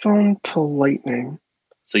 Headphone to Lightning.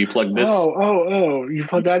 So you plug this. Oh! You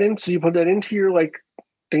plug that in. So you plug that into your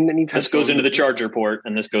thing that needs. This goes into the charger port,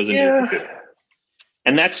 and this goes into your computer.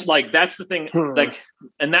 And that's the thing.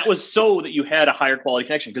 And that was so that you had a higher quality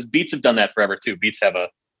connection, because Beats have done that forever too. Beats have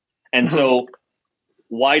so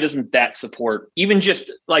why doesn't that support even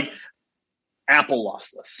just like Apple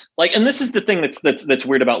lossless? Like, and this is the thing that's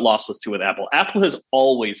weird about lossless too with Apple. Apple has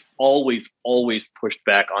always pushed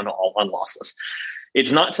back on lossless.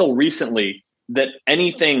 It's not till recently that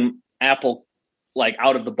anything Apple like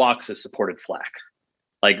out of the box has supported FLAC.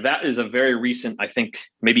 Like that is a very recent, I think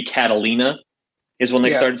maybe Catalina is when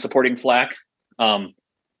they started supporting FLAC.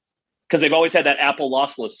 Because they've always had that Apple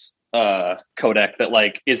lossless codec that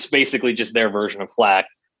like is basically just their version of FLAC,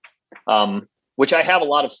 which I have a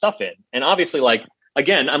lot of stuff in. And obviously, like,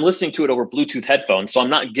 again, I'm listening to it over Bluetooth headphones, so I'm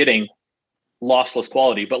not getting lossless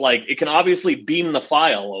quality, but like it can obviously beam the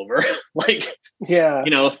file over. Like, yeah,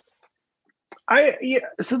 you know.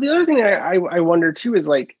 So the other thing I wonder too is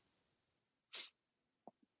like,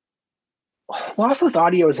 lossless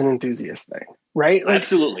audio is an enthusiast thing, right? Like,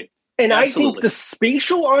 absolutely. And I think the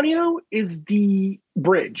spatial audio is the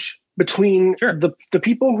bridge between the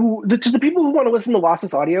people who, because the people who want to listen to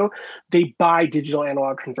lossless audio, they buy digital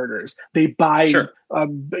analog converters, they buy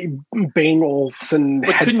Bang Olufsen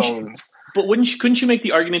headphones. But couldn't you make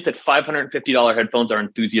the argument that $550 headphones are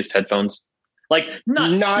enthusiast headphones? Like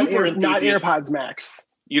not super enthusiast. Not AirPods Max.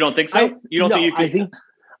 You don't think so?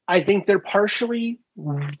 I think they're partially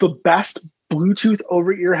the best Bluetooth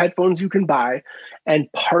over-ear headphones you can buy,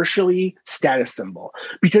 and partially status symbol.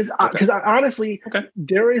 Because honestly,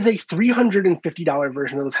 there is a $350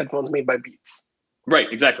 version of those headphones made by Beats. Right,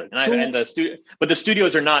 exactly. But the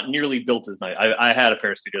studios are not nearly built as nice. I had a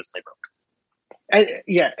pair of studios and they broke.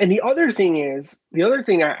 And the other thing is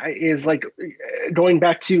like going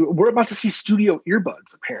back to, we're about to see studio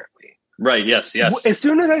earbuds apparently. Right. Yes. As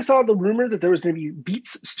soon as I saw the rumor that there was going to be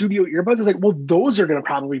Beats studio earbuds, I was like, well, those are going to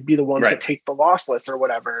probably be the ones that take the lossless or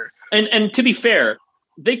whatever. And to be fair,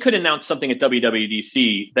 they could announce something at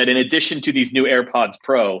WWDC that in addition to these new AirPods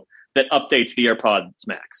Pro that updates the AirPods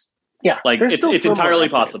Max. Yeah. Like it's entirely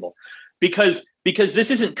possible because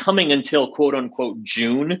this isn't coming until quote unquote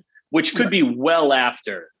June, which could be well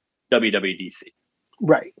after WWDC.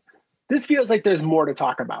 Right. This feels like there's more to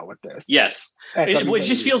talk about with this. Yes. It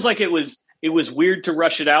just feels like it was weird to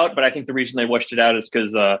rush it out, but I think the reason they rushed it out is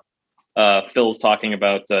because Phil's talking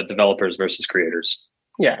about developers versus creators.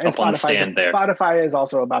 Yeah, and Spotify is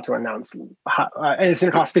also about to announce, and it's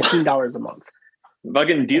going to cost $15 a month.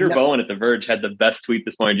 Fucking Dieter Bohn at The Verge had the best tweet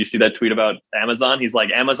this morning. Did you see that tweet about Amazon? He's like,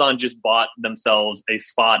 Amazon just bought themselves a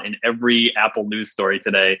spot in every Apple news story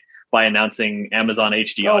today by announcing Amazon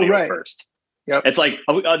HD audio first. Yep. It's like,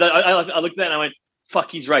 I looked at that and I went,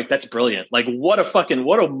 fuck, he's right. That's brilliant. Like, what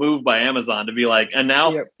a move by Amazon to be like, and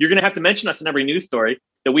now you're going to have to mention us in every news story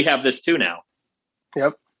that we have this too now.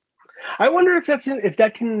 Yep. I wonder if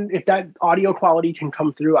that audio quality can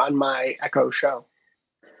come through on my Echo Show.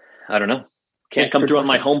 I don't know. Can't come through on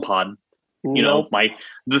my HomePod. You know,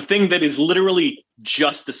 the thing that is literally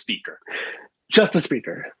just a speaker. Just a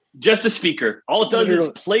speaker. All it does is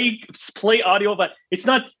play audio, but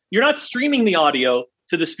you're not streaming the audio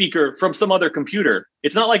to the speaker from some other computer.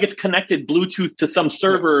 It's not like it's connected Bluetooth to some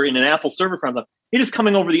server in an Apple server farm. It is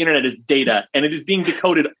coming over the internet as data, and it is being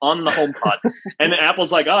decoded on the HomePod. And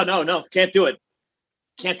Apple's like, oh, no, can't do it.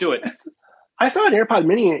 I saw an AirPod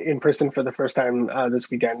Mini in person for the first time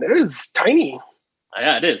this weekend. It is tiny.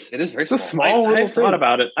 Yeah, it is. It is very small. I've thought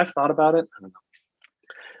about it. I don't know.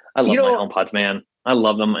 I love my HomePods, man. I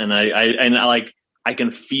love them, and I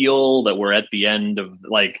can feel that we're at the end of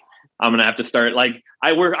like I'm gonna have to start like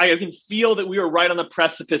I can feel that we were right on the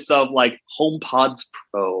precipice of like HomePods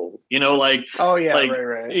Pro. You know, like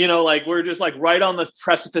right. You know, like we're just like right on the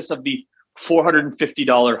precipice of the $450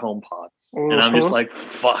 HomePod, and I'm just like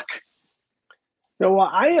fuck. No, well,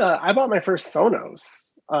 I bought my first Sonos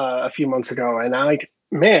a few months ago, and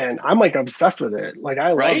I'm like obsessed with it. Like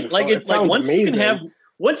I love it. Like it sounds once amazing.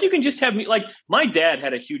 Once you can just have like my dad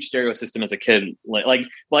had a huge stereo system as a kid, like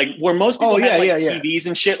where most people had TVs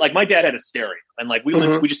and shit. Like my dad had a stereo, and like we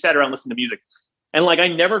just sat around listening to music, and like I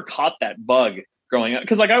never caught that bug growing up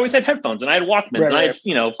because like I always had headphones and I had Walkmans and I had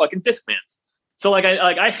fucking Discmans. So like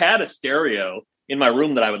I had a stereo in my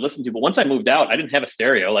room that I would listen to, but once I moved out, I didn't have a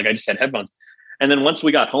stereo. Like I just had headphones. And then once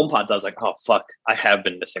we got HomePods, I was like, oh, fuck, I have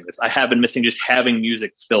been missing this. I have been missing just having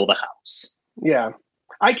music fill the house. Yeah.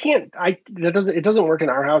 It doesn't work in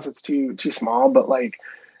our house. It's too small, but like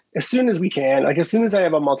as soon as we can, like as soon as I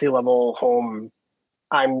have a multi-level home,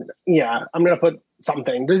 I'm going to put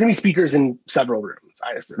something. There's going to be speakers in several rooms,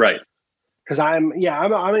 I assume. Right. Because I'm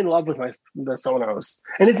in love with the Sonos.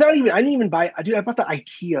 And it's not even, I bought the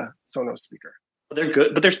IKEA Sonos speaker. They're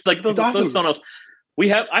good, but there's like those Sonos.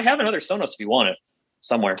 I have another Sonos if you want it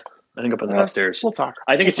somewhere. I think I'll put it upstairs. We'll talk.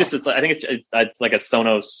 I think it's like a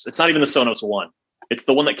Sonos. It's not even the Sonos One. It's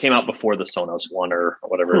the one that came out before the Sonos one or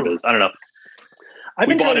whatever it is. I don't know.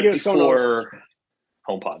 We bought it before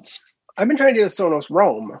HomePods. I've been trying to get a Sonos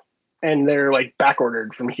Roam, and they're like back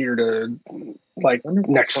ordered from here to like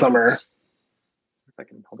next summer. If I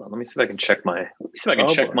can hold on, let me see if I can check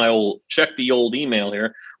check the old email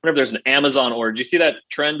here. Whenever there's an Amazon order, do you see that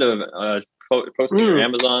trend of posting your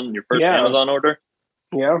Amazon, your first Amazon order?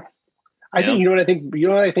 Yeah. I think you know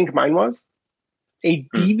what I think mine was? A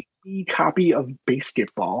DVD copy of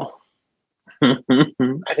BASEketball. I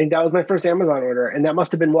think that was my first Amazon order, and that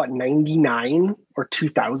must have been 99 or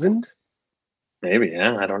 2000. Maybe,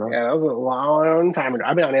 yeah, I don't know. Yeah, that was a long time ago.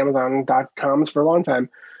 I've been on Amazon.coms for a long time.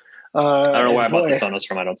 I don't know where I bought the Sonos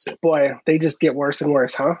from. I don't see it. Boy, they just get worse and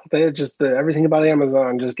worse, huh? They just everything about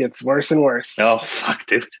Amazon just gets worse and worse. Oh fuck,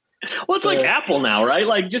 dude. Well, it's like Apple now, right?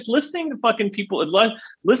 Like just listening to fucking people,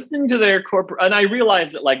 listening to their corporate, and I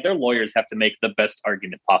realize that like their lawyers have to make the best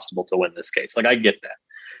argument possible to win this case. Like I get that.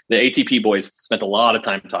 The ATP boys spent a lot of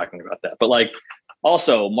time talking about that, but like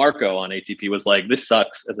also Marco on ATP was like, "This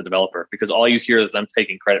sucks as a developer because all you hear is them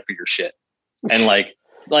taking credit for your shit," and like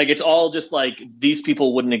it's all just like these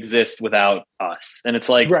people wouldn't exist without us, and it's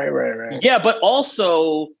like right. Yeah, but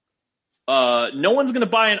also. No one's going to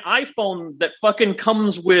buy an iPhone that fucking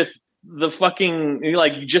comes with the fucking,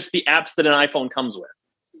 like, just the apps that an iPhone comes with.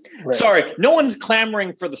 Right. Sorry, no one's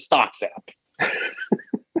clamoring for the stocks app.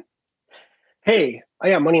 Hey,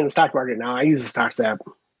 I got money in the stock market now. I use the stocks app.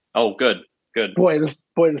 Oh, good. Boy,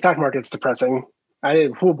 the stock market's depressing.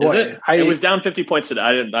 Is it? It was down 50 points today.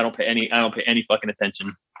 I don't pay any fucking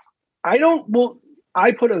attention.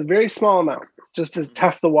 I put a very small amount just to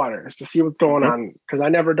test the waters to see what's going on because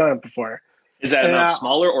I've never done it before. Is that amount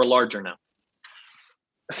smaller or larger now?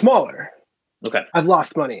 Smaller. Okay. I've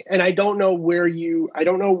lost money, and I don't know where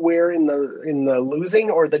in the losing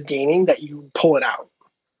or the gaining that you pull it out.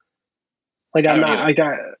 Like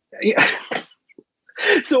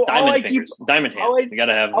So diamond hands. You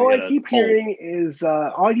gotta have. All I keep hearing is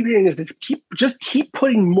to keep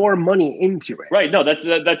putting more money into it. Right. No,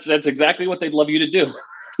 that's exactly what they'd love you to do.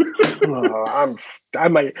 I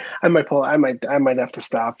might have to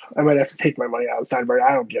stop. I might have to take my money outside, but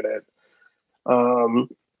I don't get it. Want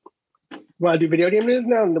to do video game news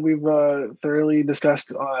now that we've thoroughly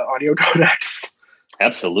discussed audio codecs?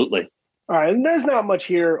 Absolutely. All right, and there's not much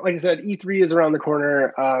here. Like I said, E3 is around the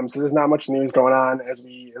corner, so there's not much news going on as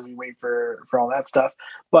we wait for all that stuff.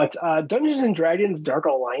 But Dungeons and Dragons: Dark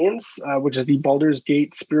Alliance, which is the Baldur's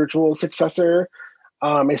Gate spiritual successor,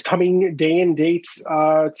 is coming day and date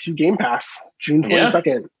to Game Pass, June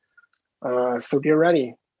 22nd. So get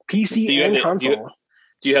ready, PC and console.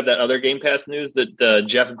 Do you have that other Game Pass news that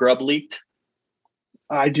Jeff Grubb leaked?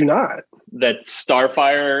 I do not. That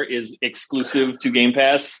Starfire is exclusive to Game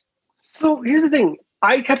Pass. So here's the thing.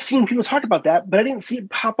 I kept seeing people talk about that, but I didn't see it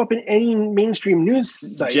pop up in any mainstream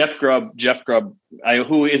news sites. Jeff Grubb,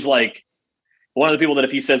 who is like one of the people that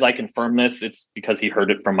if he says I confirm this, it's because he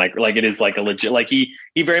heard it from Mike. Like it is like a legit, like he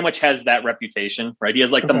very much has that reputation, right? He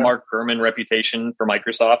has like the Mark Gurman reputation for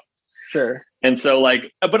Microsoft. Sure. And so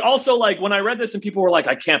like, but also like when I read this and people were like,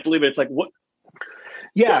 I can't believe it. It's like, what?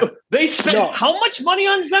 Yeah. They spent how much money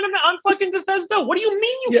on fucking Bethesda? What do you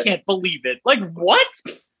mean you can't believe it? Like what?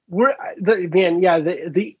 The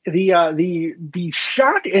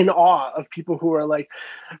shock and awe of people who are like,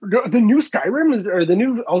 the new Skyrim or the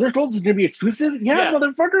new Elder Scrolls is going to be exclusive. Yeah,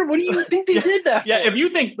 motherfucker. What do you think they did that? Yeah. If you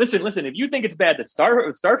think, listen. If you think it's bad that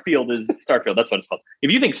Starfield is Starfield, that's what it's called.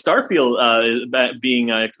 If you think Starfield being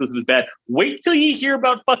exclusive is bad, wait till you hear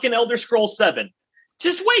about fucking Elder Scrolls 7.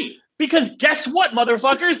 Just wait, because guess what,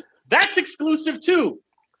 motherfuckers? That's exclusive too.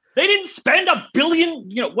 They didn't spend $1 billion,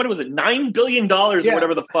 what was it, $9 billion or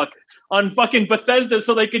whatever the fuck on fucking Bethesda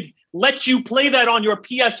so they could let you play that on your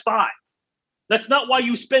PS5. That's not why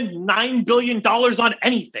you spend $9 billion on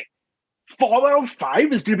anything. Fallout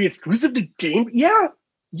 5 is going to be exclusive to game? Yeah,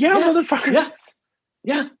 motherfuckers.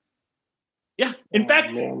 Yeah. In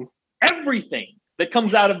fact, everything that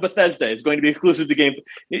comes out of Bethesda is going to be exclusive to game.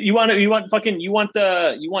 You want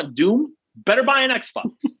Doom? Better buy an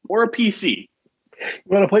Xbox or a PC. You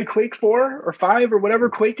want to play Quake 4 or 5 or whatever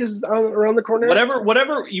Quake is around the corner?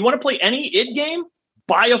 Whatever. You want to play any id game?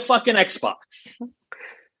 Buy a fucking Xbox.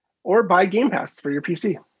 Or buy Game Pass for your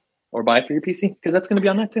PC. Or buy it for your PC, because that's going to be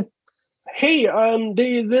on that too. Hey, they're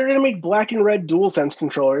going to make black and red DualSense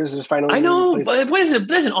controllers. There's finally. I know, but what is it?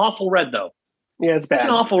 There's an awful red though. Yeah, it's bad. It's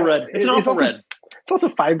an awful red. It's an awful red. It's also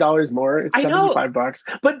 $5 more. It's $75.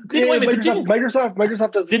 But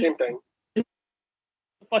Microsoft does the same thing.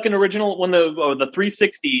 Fucking original when the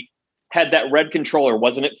 360 had that red controller,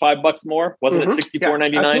 wasn't it $5 more? Wasn't it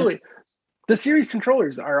 $64.99? Absolutely. The series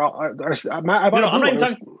controllers are I bought I'm not even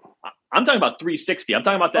talking. I'm talking about 360. I'm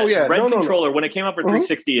talking about that red controller when it came out for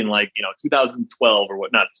 360 in 2012 or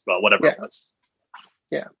whatever it was.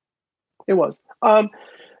 Yeah, it was.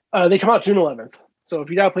 They come out June 11th. So if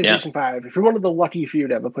you got a PlayStation 5, if you're one of the lucky few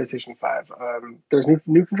to have a PlayStation 5, there's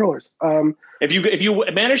new controllers. If you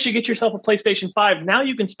manage to get yourself a PlayStation 5, now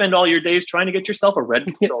you can spend all your days trying to get yourself a red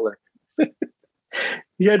controller.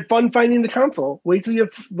 You had fun finding the console. Wait till you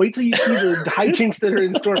see the hijinks that are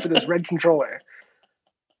in store for this red controller.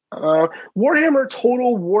 Warhammer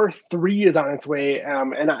Total War 3 is on its way,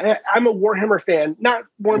 and I'm a Warhammer fan, not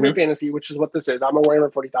Warhammer Fantasy, which is what this is. I'm a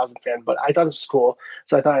Warhammer 40,000 fan, but I thought this was cool,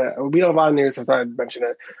 so I thought we don't have a lot of news, so I thought I'd mention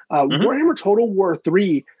it. Warhammer Total War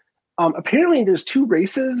 3. Apparently, there's 2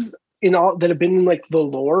 races in all that have been in like the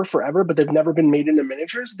lore forever, but they've never been made into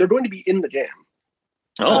miniatures. They're going to be in the game.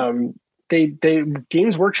 Oh. They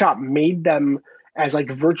Games Workshop made them as like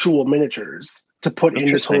virtual miniatures to put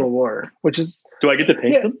into Total War, which is. Do I get to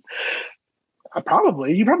paint them?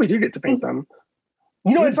 Probably. You probably do get to paint them.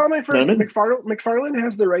 I saw my first. McFarlane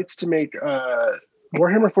has the rights to make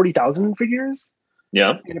Warhammer 40,000 figures.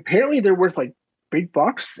 Yeah, and apparently they're worth like big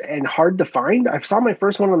bucks and hard to find. I saw my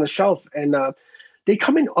first one on the shelf, and they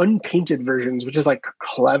come in unpainted versions, which is like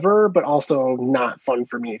clever, but also not fun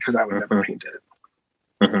for me because I would never paint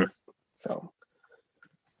it. So,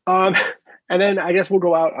 and then I guess we'll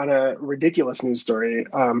go out on a ridiculous news story.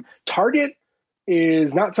 Target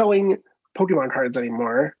is not selling Pokemon cards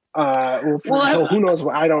anymore. So who knows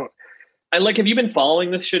what? Have you been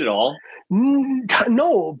following this shit at all?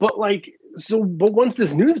 No, but but once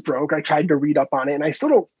this news broke, I tried to read up on it, and I still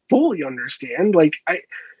don't fully understand.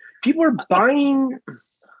 People are buying.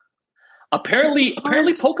 Apparently,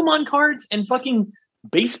 Pokemon cards and fucking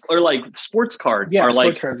base or sports cards are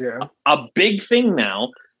a big thing now,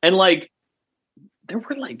 and there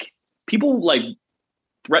were people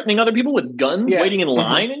threatening other people with guns, waiting in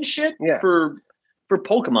line and shit for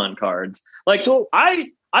Pokemon cards. I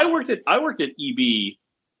worked at EB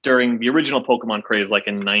during the original Pokemon craze,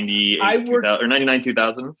 in 98 or 99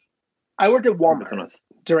 2000. I worked at Walmart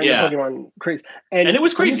during the Pokemon craze, and it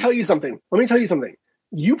was crazy. Let me tell you something.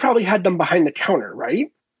 You probably had them behind the counter,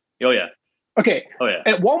 right? Oh yeah. Okay. Oh yeah.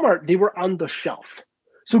 At Walmart, they were on the shelf.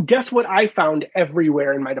 So guess what I found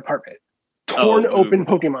everywhere in my department? Torn open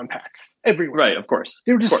Pokemon packs everywhere. Right, of course.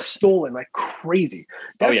 They were just stolen like crazy.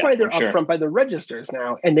 That's why they're up front by the registers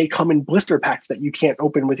now, and they come in blister packs that you can't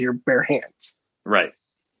open with your bare hands. Right.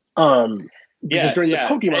 Because during the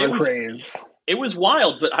Pokemon craze. It was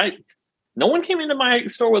wild, but no one came into my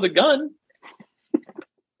store with a gun.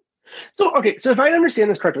 So if I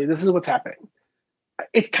understand this correctly, this is what's happening.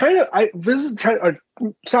 It's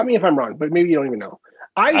stop me if I'm wrong, but maybe you don't even know.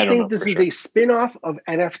 I think this is a spin-off of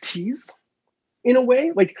NFTs in a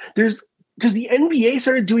way. Because the NBA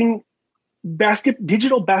started doing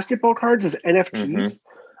digital basketball cards as NFTs.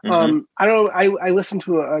 I don't know. I listened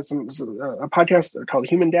to a podcast called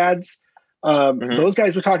Human Dads. Those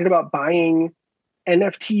guys were talking about buying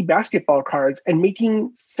NFT basketball cards and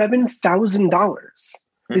making $7,000.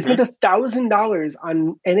 They spent $1,000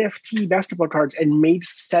 on NFT basketball cards and made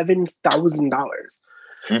 $7,000.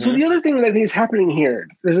 So the other thing that I think is happening here,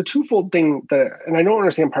 there's a twofold thing and I don't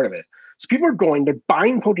understand part of it. So people are they're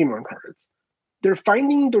buying Pokemon cards, they're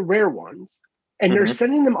finding the rare ones, and they're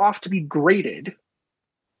sending them off to be graded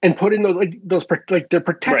and put in those they're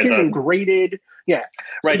protected and graded. Yeah.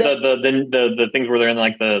 Right. So the things where they're in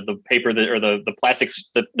the paper or the plastics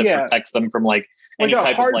that protects them from any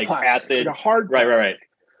type of plastic, acid. Like a hard plastic. Right.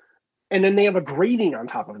 And then they have a grading on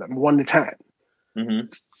top of them, 1 to 10.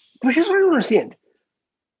 But here's what I don't understand.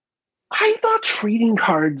 I thought trading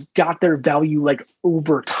cards got their value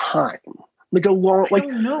over time. I don't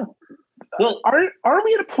know. Well, aren't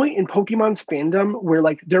we at a point in Pokemon's fandom where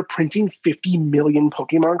they're printing 50 million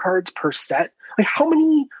Pokemon cards per set? How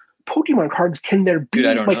many Pokemon cards can there be?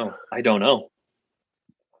 Dude, I don't know.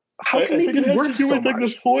 How can they be worth so much? The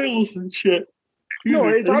foils and shit. No,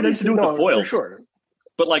 it's obviously to do with the foils. For sure.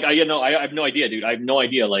 But I have no idea, dude. I have no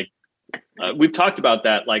idea. We've talked about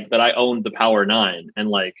that. That I owned the Power 9,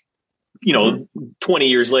 and 20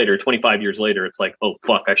 years later, 25 years later, it's oh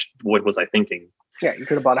fuck, what was I thinking? Yeah, you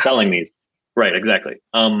could have bought selling these. Right, exactly.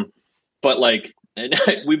 But and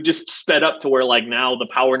we've just sped up to where now the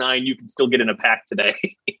Power 9 you can still get in a pack today,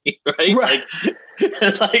 right?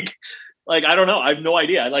 I don't know. I have no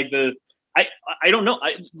idea. I don't know.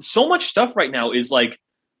 So much stuff right now is not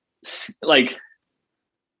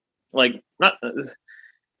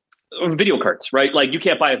video cards, right? You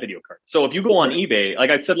can't buy a video card. So if you go on eBay, like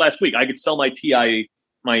I said last week, I could sell my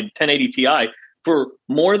 1080 Ti for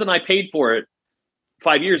more than I paid for it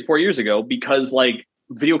 4 years ago, because like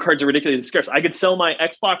video cards are ridiculously scarce. I could sell my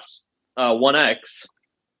Xbox One X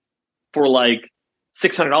for like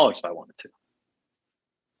 $600 if I wanted to.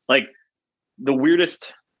 Like the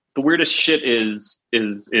weirdest shit is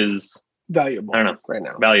valuable. I don't know right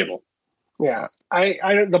now. Valuable. Yeah,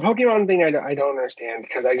 I the Pokemon thing I don't understand,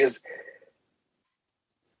 because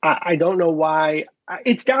I don't know why.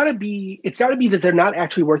 It's got to be that they're not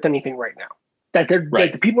actually worth anything right now. That they're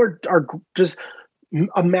like the people are just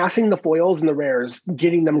amassing the foils and the rares,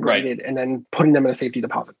 getting them graded, and then putting them in a safety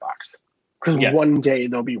deposit box. Because one day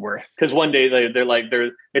they'll be worth. Because one day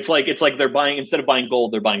it's like they're buying, instead of buying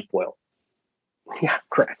gold, they're buying foil. Yeah,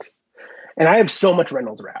 correct. And I have so much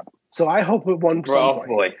Reynolds wrap, so I hope at one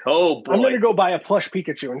point, I'm going to go buy a plush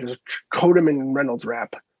Pikachu and just coat him in Reynolds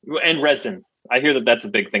wrap and resin. I hear that's a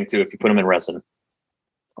big thing too. If you put them in resin,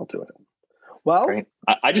 I'll do it. Well, right.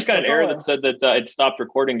 I just got an error that said that it stopped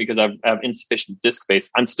recording because I have insufficient disk space.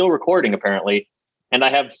 I'm still recording apparently, and I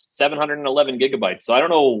have 711 gigabytes. So I don't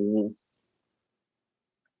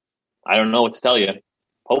know what to tell you.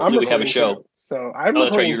 Hopefully we have a show. Too. So I'm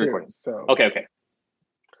recording too. Recording. So okay.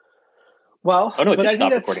 Well, oh no, it did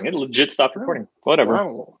stop recording. It legit stopped recording. Whatever.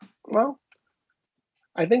 Wow. Well,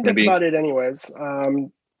 I think that's about it anyways.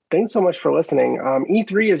 Thanks so much for listening.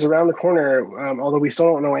 E3 is around the corner, although we still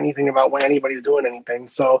don't know anything about when anybody's doing anything.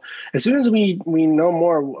 So as soon as we know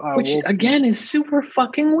more, which again is super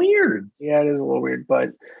fucking weird. Yeah, it is a little weird, but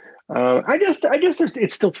I guess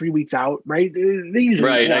it's still 3 weeks out, right? They usually,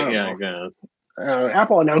 right? I guess.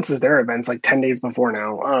 Apple announces their events like 10 days before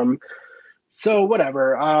now. So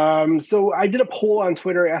whatever. So I did a poll on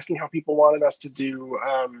Twitter asking how people wanted us to do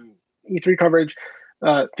E3 coverage.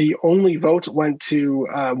 The only vote went to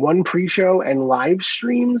one pre-show and live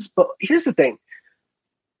streams. But here's the thing.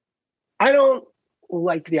 I don't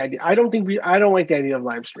like the idea. I don't like the idea of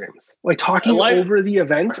live streams. Like talking over the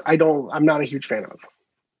event, I'm not a huge fan of.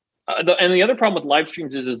 And the other problem with live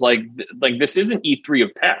streams is like this isn't E3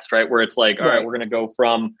 of past, right? Where it's like, all right, we're going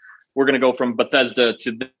to go from Bethesda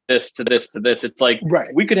to this to this to this. It's like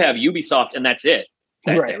we could have Ubisoft and that's it.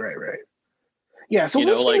 Right. Yeah, so and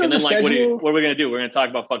then like, what are we going to do? We're going to talk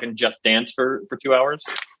about fucking Just Dance for 2 hours.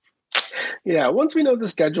 Yeah, once we know the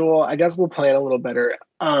schedule, I guess we'll plan a little better.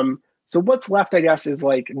 So what's left, I guess, is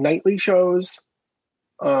like nightly shows,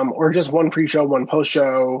 or just one pre-show, one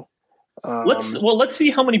post-show. Let's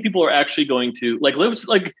see how many people are actually going to like.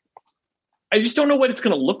 I just don't know what it's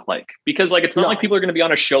going to look like, because like it's not like people are going to be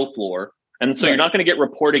on a show floor, and so you're not going to get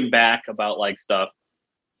reporting back about like stuff.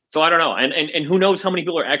 So I don't know. And who knows how many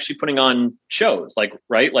people are actually putting on shows, like,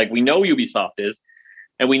 right? Like we know Ubisoft is,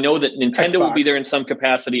 and we know that Nintendo will be there in some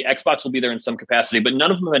capacity. Xbox will be there in some capacity, but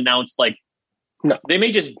none of them have announced they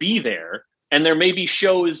may just be there, and there may be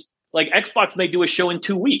shows like Xbox may do a show in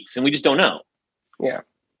 2 weeks and we just don't know. Yeah.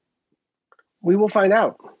 We will find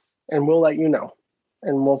out and we'll let you know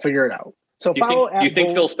and we'll figure it out. So do you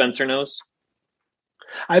think Phil Spencer knows?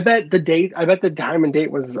 I bet the time and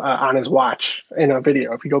date was on his watch in a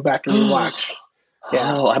video. If you go back and you watch.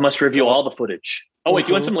 Yeah. Oh, I must review all the footage. Oh, wait,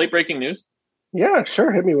 do you want some late breaking news? Yeah,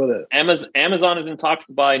 sure. Hit me with it. Amazon is in talks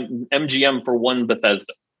to buy MGM for one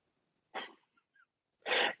Bethesda.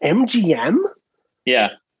 MGM? Yeah.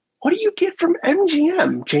 What do you get from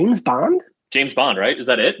MGM? James Bond? James Bond, right? Is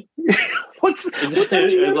that it? What's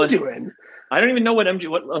MGM doing? I don't even know what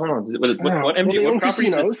MGM. What MGM? What property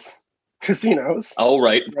is this? Casinos. Oh,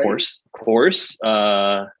 right. Of course.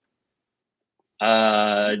 Yeah.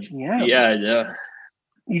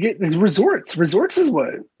 You get these resorts. Resorts is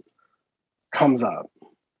what comes up.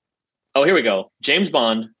 Oh, here we go. James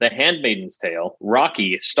Bond, The Handmaid's Tale,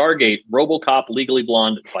 Rocky, Stargate, RoboCop, Legally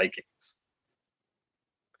Blonde, Vikings.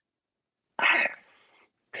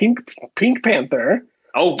 Pink Panther.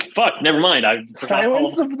 Oh, fuck. Never mind.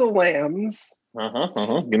 Silence of the Lambs.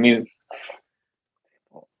 Give me.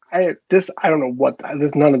 I don't know what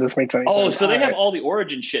none of this makes any sense. Oh, so they have all the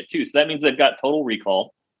Origin shit too. So that means they've got Total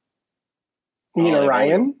Recall. You mean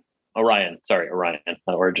Orion? Orion,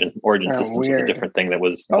 not Origin. Origin Systems was a different thing that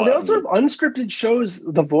was. Oh, they also have unscripted shows: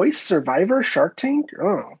 The Voice, Survivor, Shark Tank.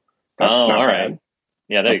 Oh, that's not all bad. right.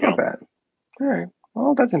 Yeah, there you go. Not bad. All right.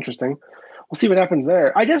 Well, that's interesting. We'll see what happens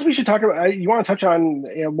there. I guess we should talk about. You want to touch on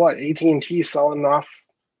what AT&T selling off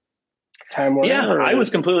Time Warner? Yeah, I was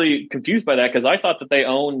completely confused by that because I thought that they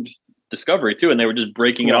owned Discovery too, and they were just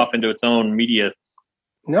breaking it off into its own media.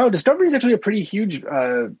 No, Discovery is actually a pretty huge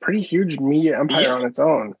media empire on its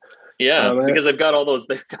own. Yeah, because they've got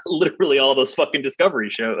literally all those fucking Discovery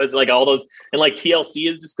shows. It's like all those, and like TLC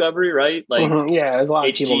is Discovery, right? Like, there's a lot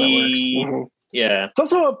of cable networks. Yeah, it's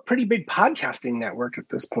also a pretty big podcasting network at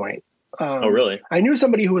this point. Oh, really? I knew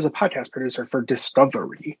somebody who was a podcast producer for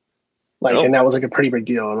Discovery, and that was like a pretty big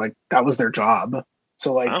deal. Like that was their job.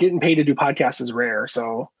 So getting paid to do podcasts is rare.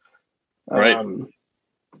 So, right.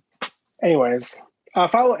 Anyways,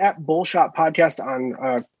 follow at Bullshot Podcast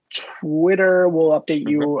on Twitter. We'll update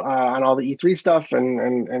you on all the E3 stuff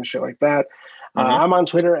and shit like that. I'm on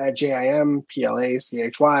Twitter at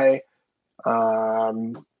JIMPLACHY.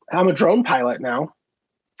 I'm a drone pilot now.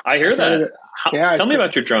 I hear that. Tell me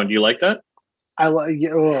about your drone. Do you like that? I love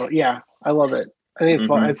it. I think it's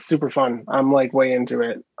fun. It's super fun. I'm way into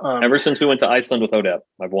it. Ever since we went to Iceland with ODAP,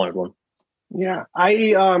 I've wanted one. Yeah,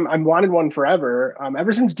 I wanted one forever.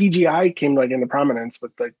 Ever since DJI came into prominence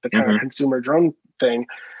with the kind of consumer drone thing,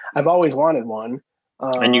 I've always wanted one.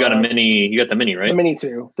 And you got a mini. You got the mini, right? The mini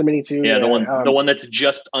two. Yeah, the one that's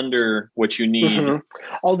just under what you need.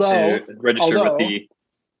 Although register with the.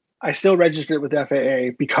 I still registered with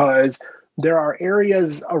FAA because there are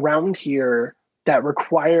areas around here that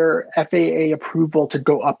require FAA approval to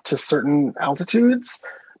go up to certain altitudes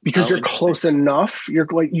because you're close enough. You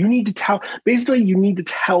need to tell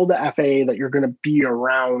the FAA that you're going to be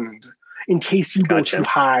around in case you go too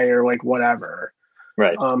high or whatever.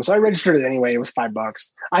 Right. So I registered it anyway. It was $5.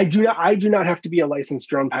 I do not have to be a licensed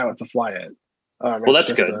drone pilot to fly it. Well,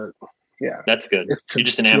 that's good. Yeah, that's good. You're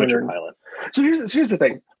just an amateur pilot. So here's the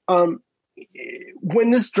thing.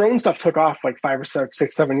 When this drone stuff took off 5 or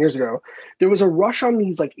 6, 7 years ago, there was a rush on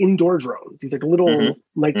these indoor drones, these little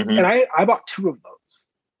and I bought 2 of those.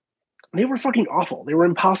 They were fucking awful. They were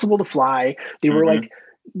impossible to fly. They were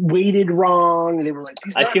weighted wrong. They were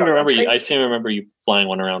I seem to remember you flying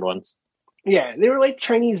one around once. Yeah, they were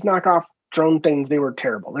Chinese knockoff drone things. They were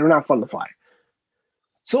terrible. They were not fun to fly.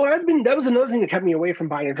 So that was another thing that kept me away from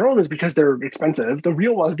buying a drone is because they're expensive. The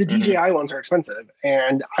DJI ones are expensive.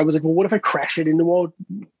 And I was like, well, what if I crash it into a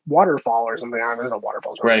waterfall or something? I don't know,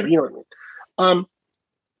 waterfalls. Right. You know what I mean?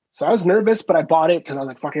 So I was nervous, but I bought it because I was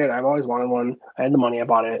like, fuck it. I've always wanted one. I had the money. I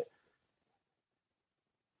bought it.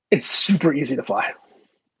 It's super easy to fly.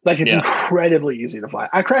 It's incredibly easy to fly.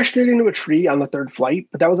 I crashed it into a tree on the 3rd flight,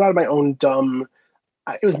 but that was out of my own dumb.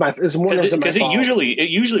 It was more because it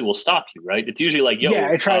usually will stop you, right? It's usually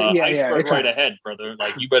iceberg right ahead, brother.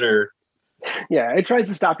 You better. Yeah, it tries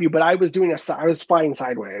to stop you, but I was flying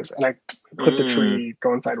sideways, and I clipped the tree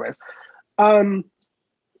going sideways. But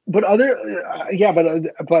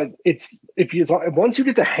it's once you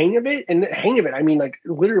get the hang of it, I mean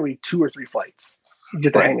literally 2 or 3 flights, you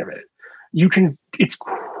get the hang of it. It's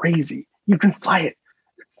crazy. You can fly it.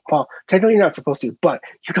 Well, technically you're not supposed to, but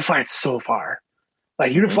you can fly it so far.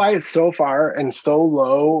 You can fly it so far and so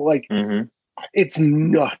low, it's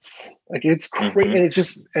nuts. It's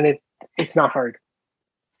crazy, and it's not hard.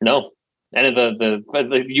 No, and you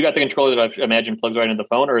got the controller that I imagine plugs right into the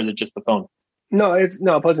phone, or is it just the phone? No, it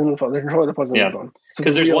plugs into the phone. The controller plugs into the phone.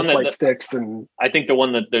 Because there's one that sticks, and I think the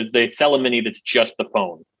one that they sell a mini that's just the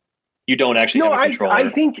phone. You don't actually have a controller. I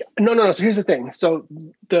think no. So here's the thing. So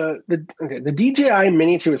the DJI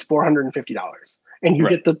Mini 2 is $450, and you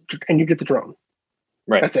get the drone.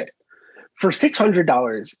 Right. That's it. For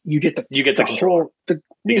 $600, you get the controller.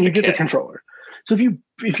 You get the controller. So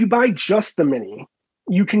if you buy just the Mini,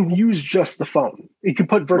 you can use just the phone. You can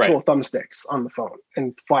put virtual thumbsticks on the phone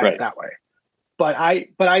and fly it that way. But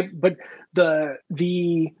the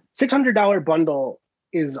 $600 bundle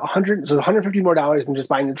is $150 more than just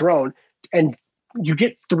buying the drone, and you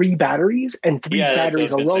get 3 batteries, and 3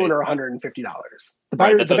 batteries alone are $150. The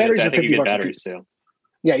batteries are $50 a piece. Too.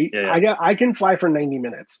 Yeah, I can fly for 90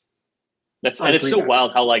 minutes. And it's so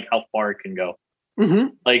wild how far it can go. Mm-hmm.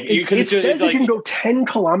 It says it can go 10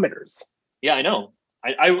 kilometers. Yeah, I know.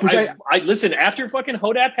 I listen, after fucking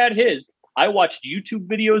Hodap had his, I watched YouTube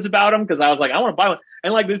videos about him because I was like, I want to buy one.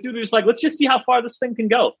 And this dude was just let's just see how far this thing can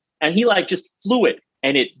go. And he just flew it,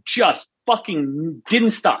 and it just fucking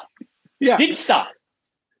didn't stop. Yeah, didn't stop.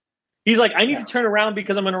 He's like, I need to turn around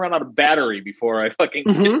because I'm going to run out of battery before I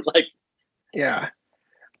fucking yeah.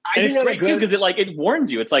 And it's great too because it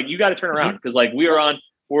warns you. It's you got to turn around because we are at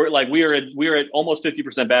almost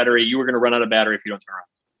 50% battery. You were going to run out of battery if you don't turn around.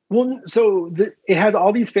 Well, so it has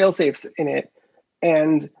all these fail safes in it,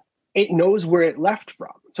 and it knows where it left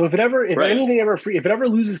from. So if it ever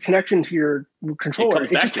loses connection to your controller, it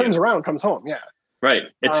just turns around, comes home. Yeah, right.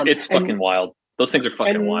 It's fucking wild. Those things are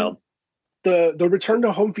fucking wild. The return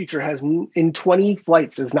to home feature has in 20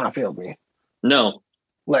 flights has not failed me. No,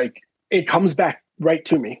 it comes back right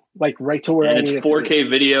to me, right to where. And it's 4K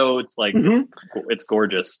video. It's it's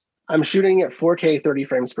gorgeous. I'm shooting at 4K 30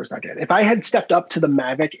 frames per second. If I had stepped up to the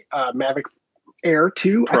Mavic Air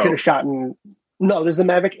 2, Pro. I could have shot in. No, there's the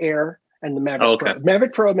Mavic Air and the Mavic Pro.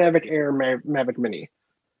 Mavic Pro, Mavic Air, Mavic Mini.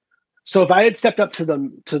 So if I had stepped up to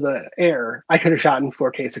the air, I could have shot in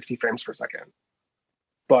 4K 60 frames per second.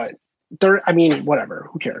 But I mean, whatever.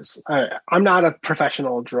 Who cares? I'm not a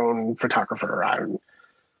professional drone photographer.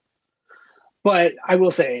 But I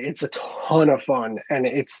will say it's a ton of fun, and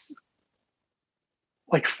it's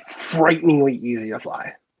like frighteningly easy to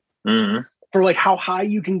fly. Mm-hmm. For like how high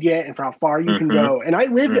you can get and for how far you can go. And I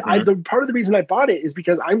live. The part of the reason I bought it is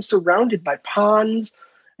because I'm surrounded by ponds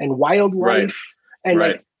and wildlife, and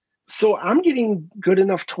like, so I'm getting good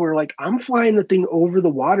enough to where like I'm flying the thing over the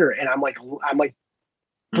water, and I'm like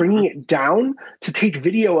bringing it down to take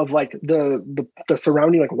video of like the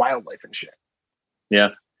surrounding like wildlife and shit. Yeah,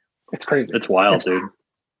 it's crazy. It's wild, dude.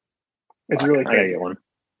 It's really crazy. I gotta get one.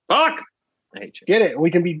 Fuck. I hate you. Get it?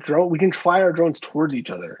 We can fly our drones towards each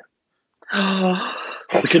other.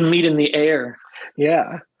 We can meet in the air.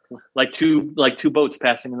 Yeah, like two boats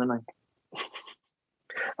passing in the night.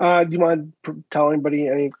 Do you want to tell anybody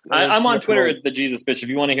any? I'm on Twitter at the Jesus Bitch. If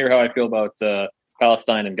you want to hear how I feel about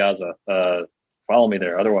Palestine and Gaza, follow me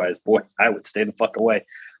there. Otherwise, boy, I would stay the fuck away.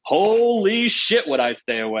 Holy shit, would I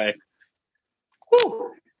stay away?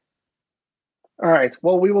 Woo. All right.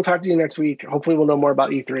 Well, we will talk to you next week. Hopefully, we'll know more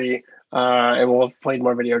about E3, and we'll have played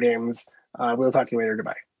more video games. We'll talk to you later.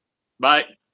 Goodbye. Bye.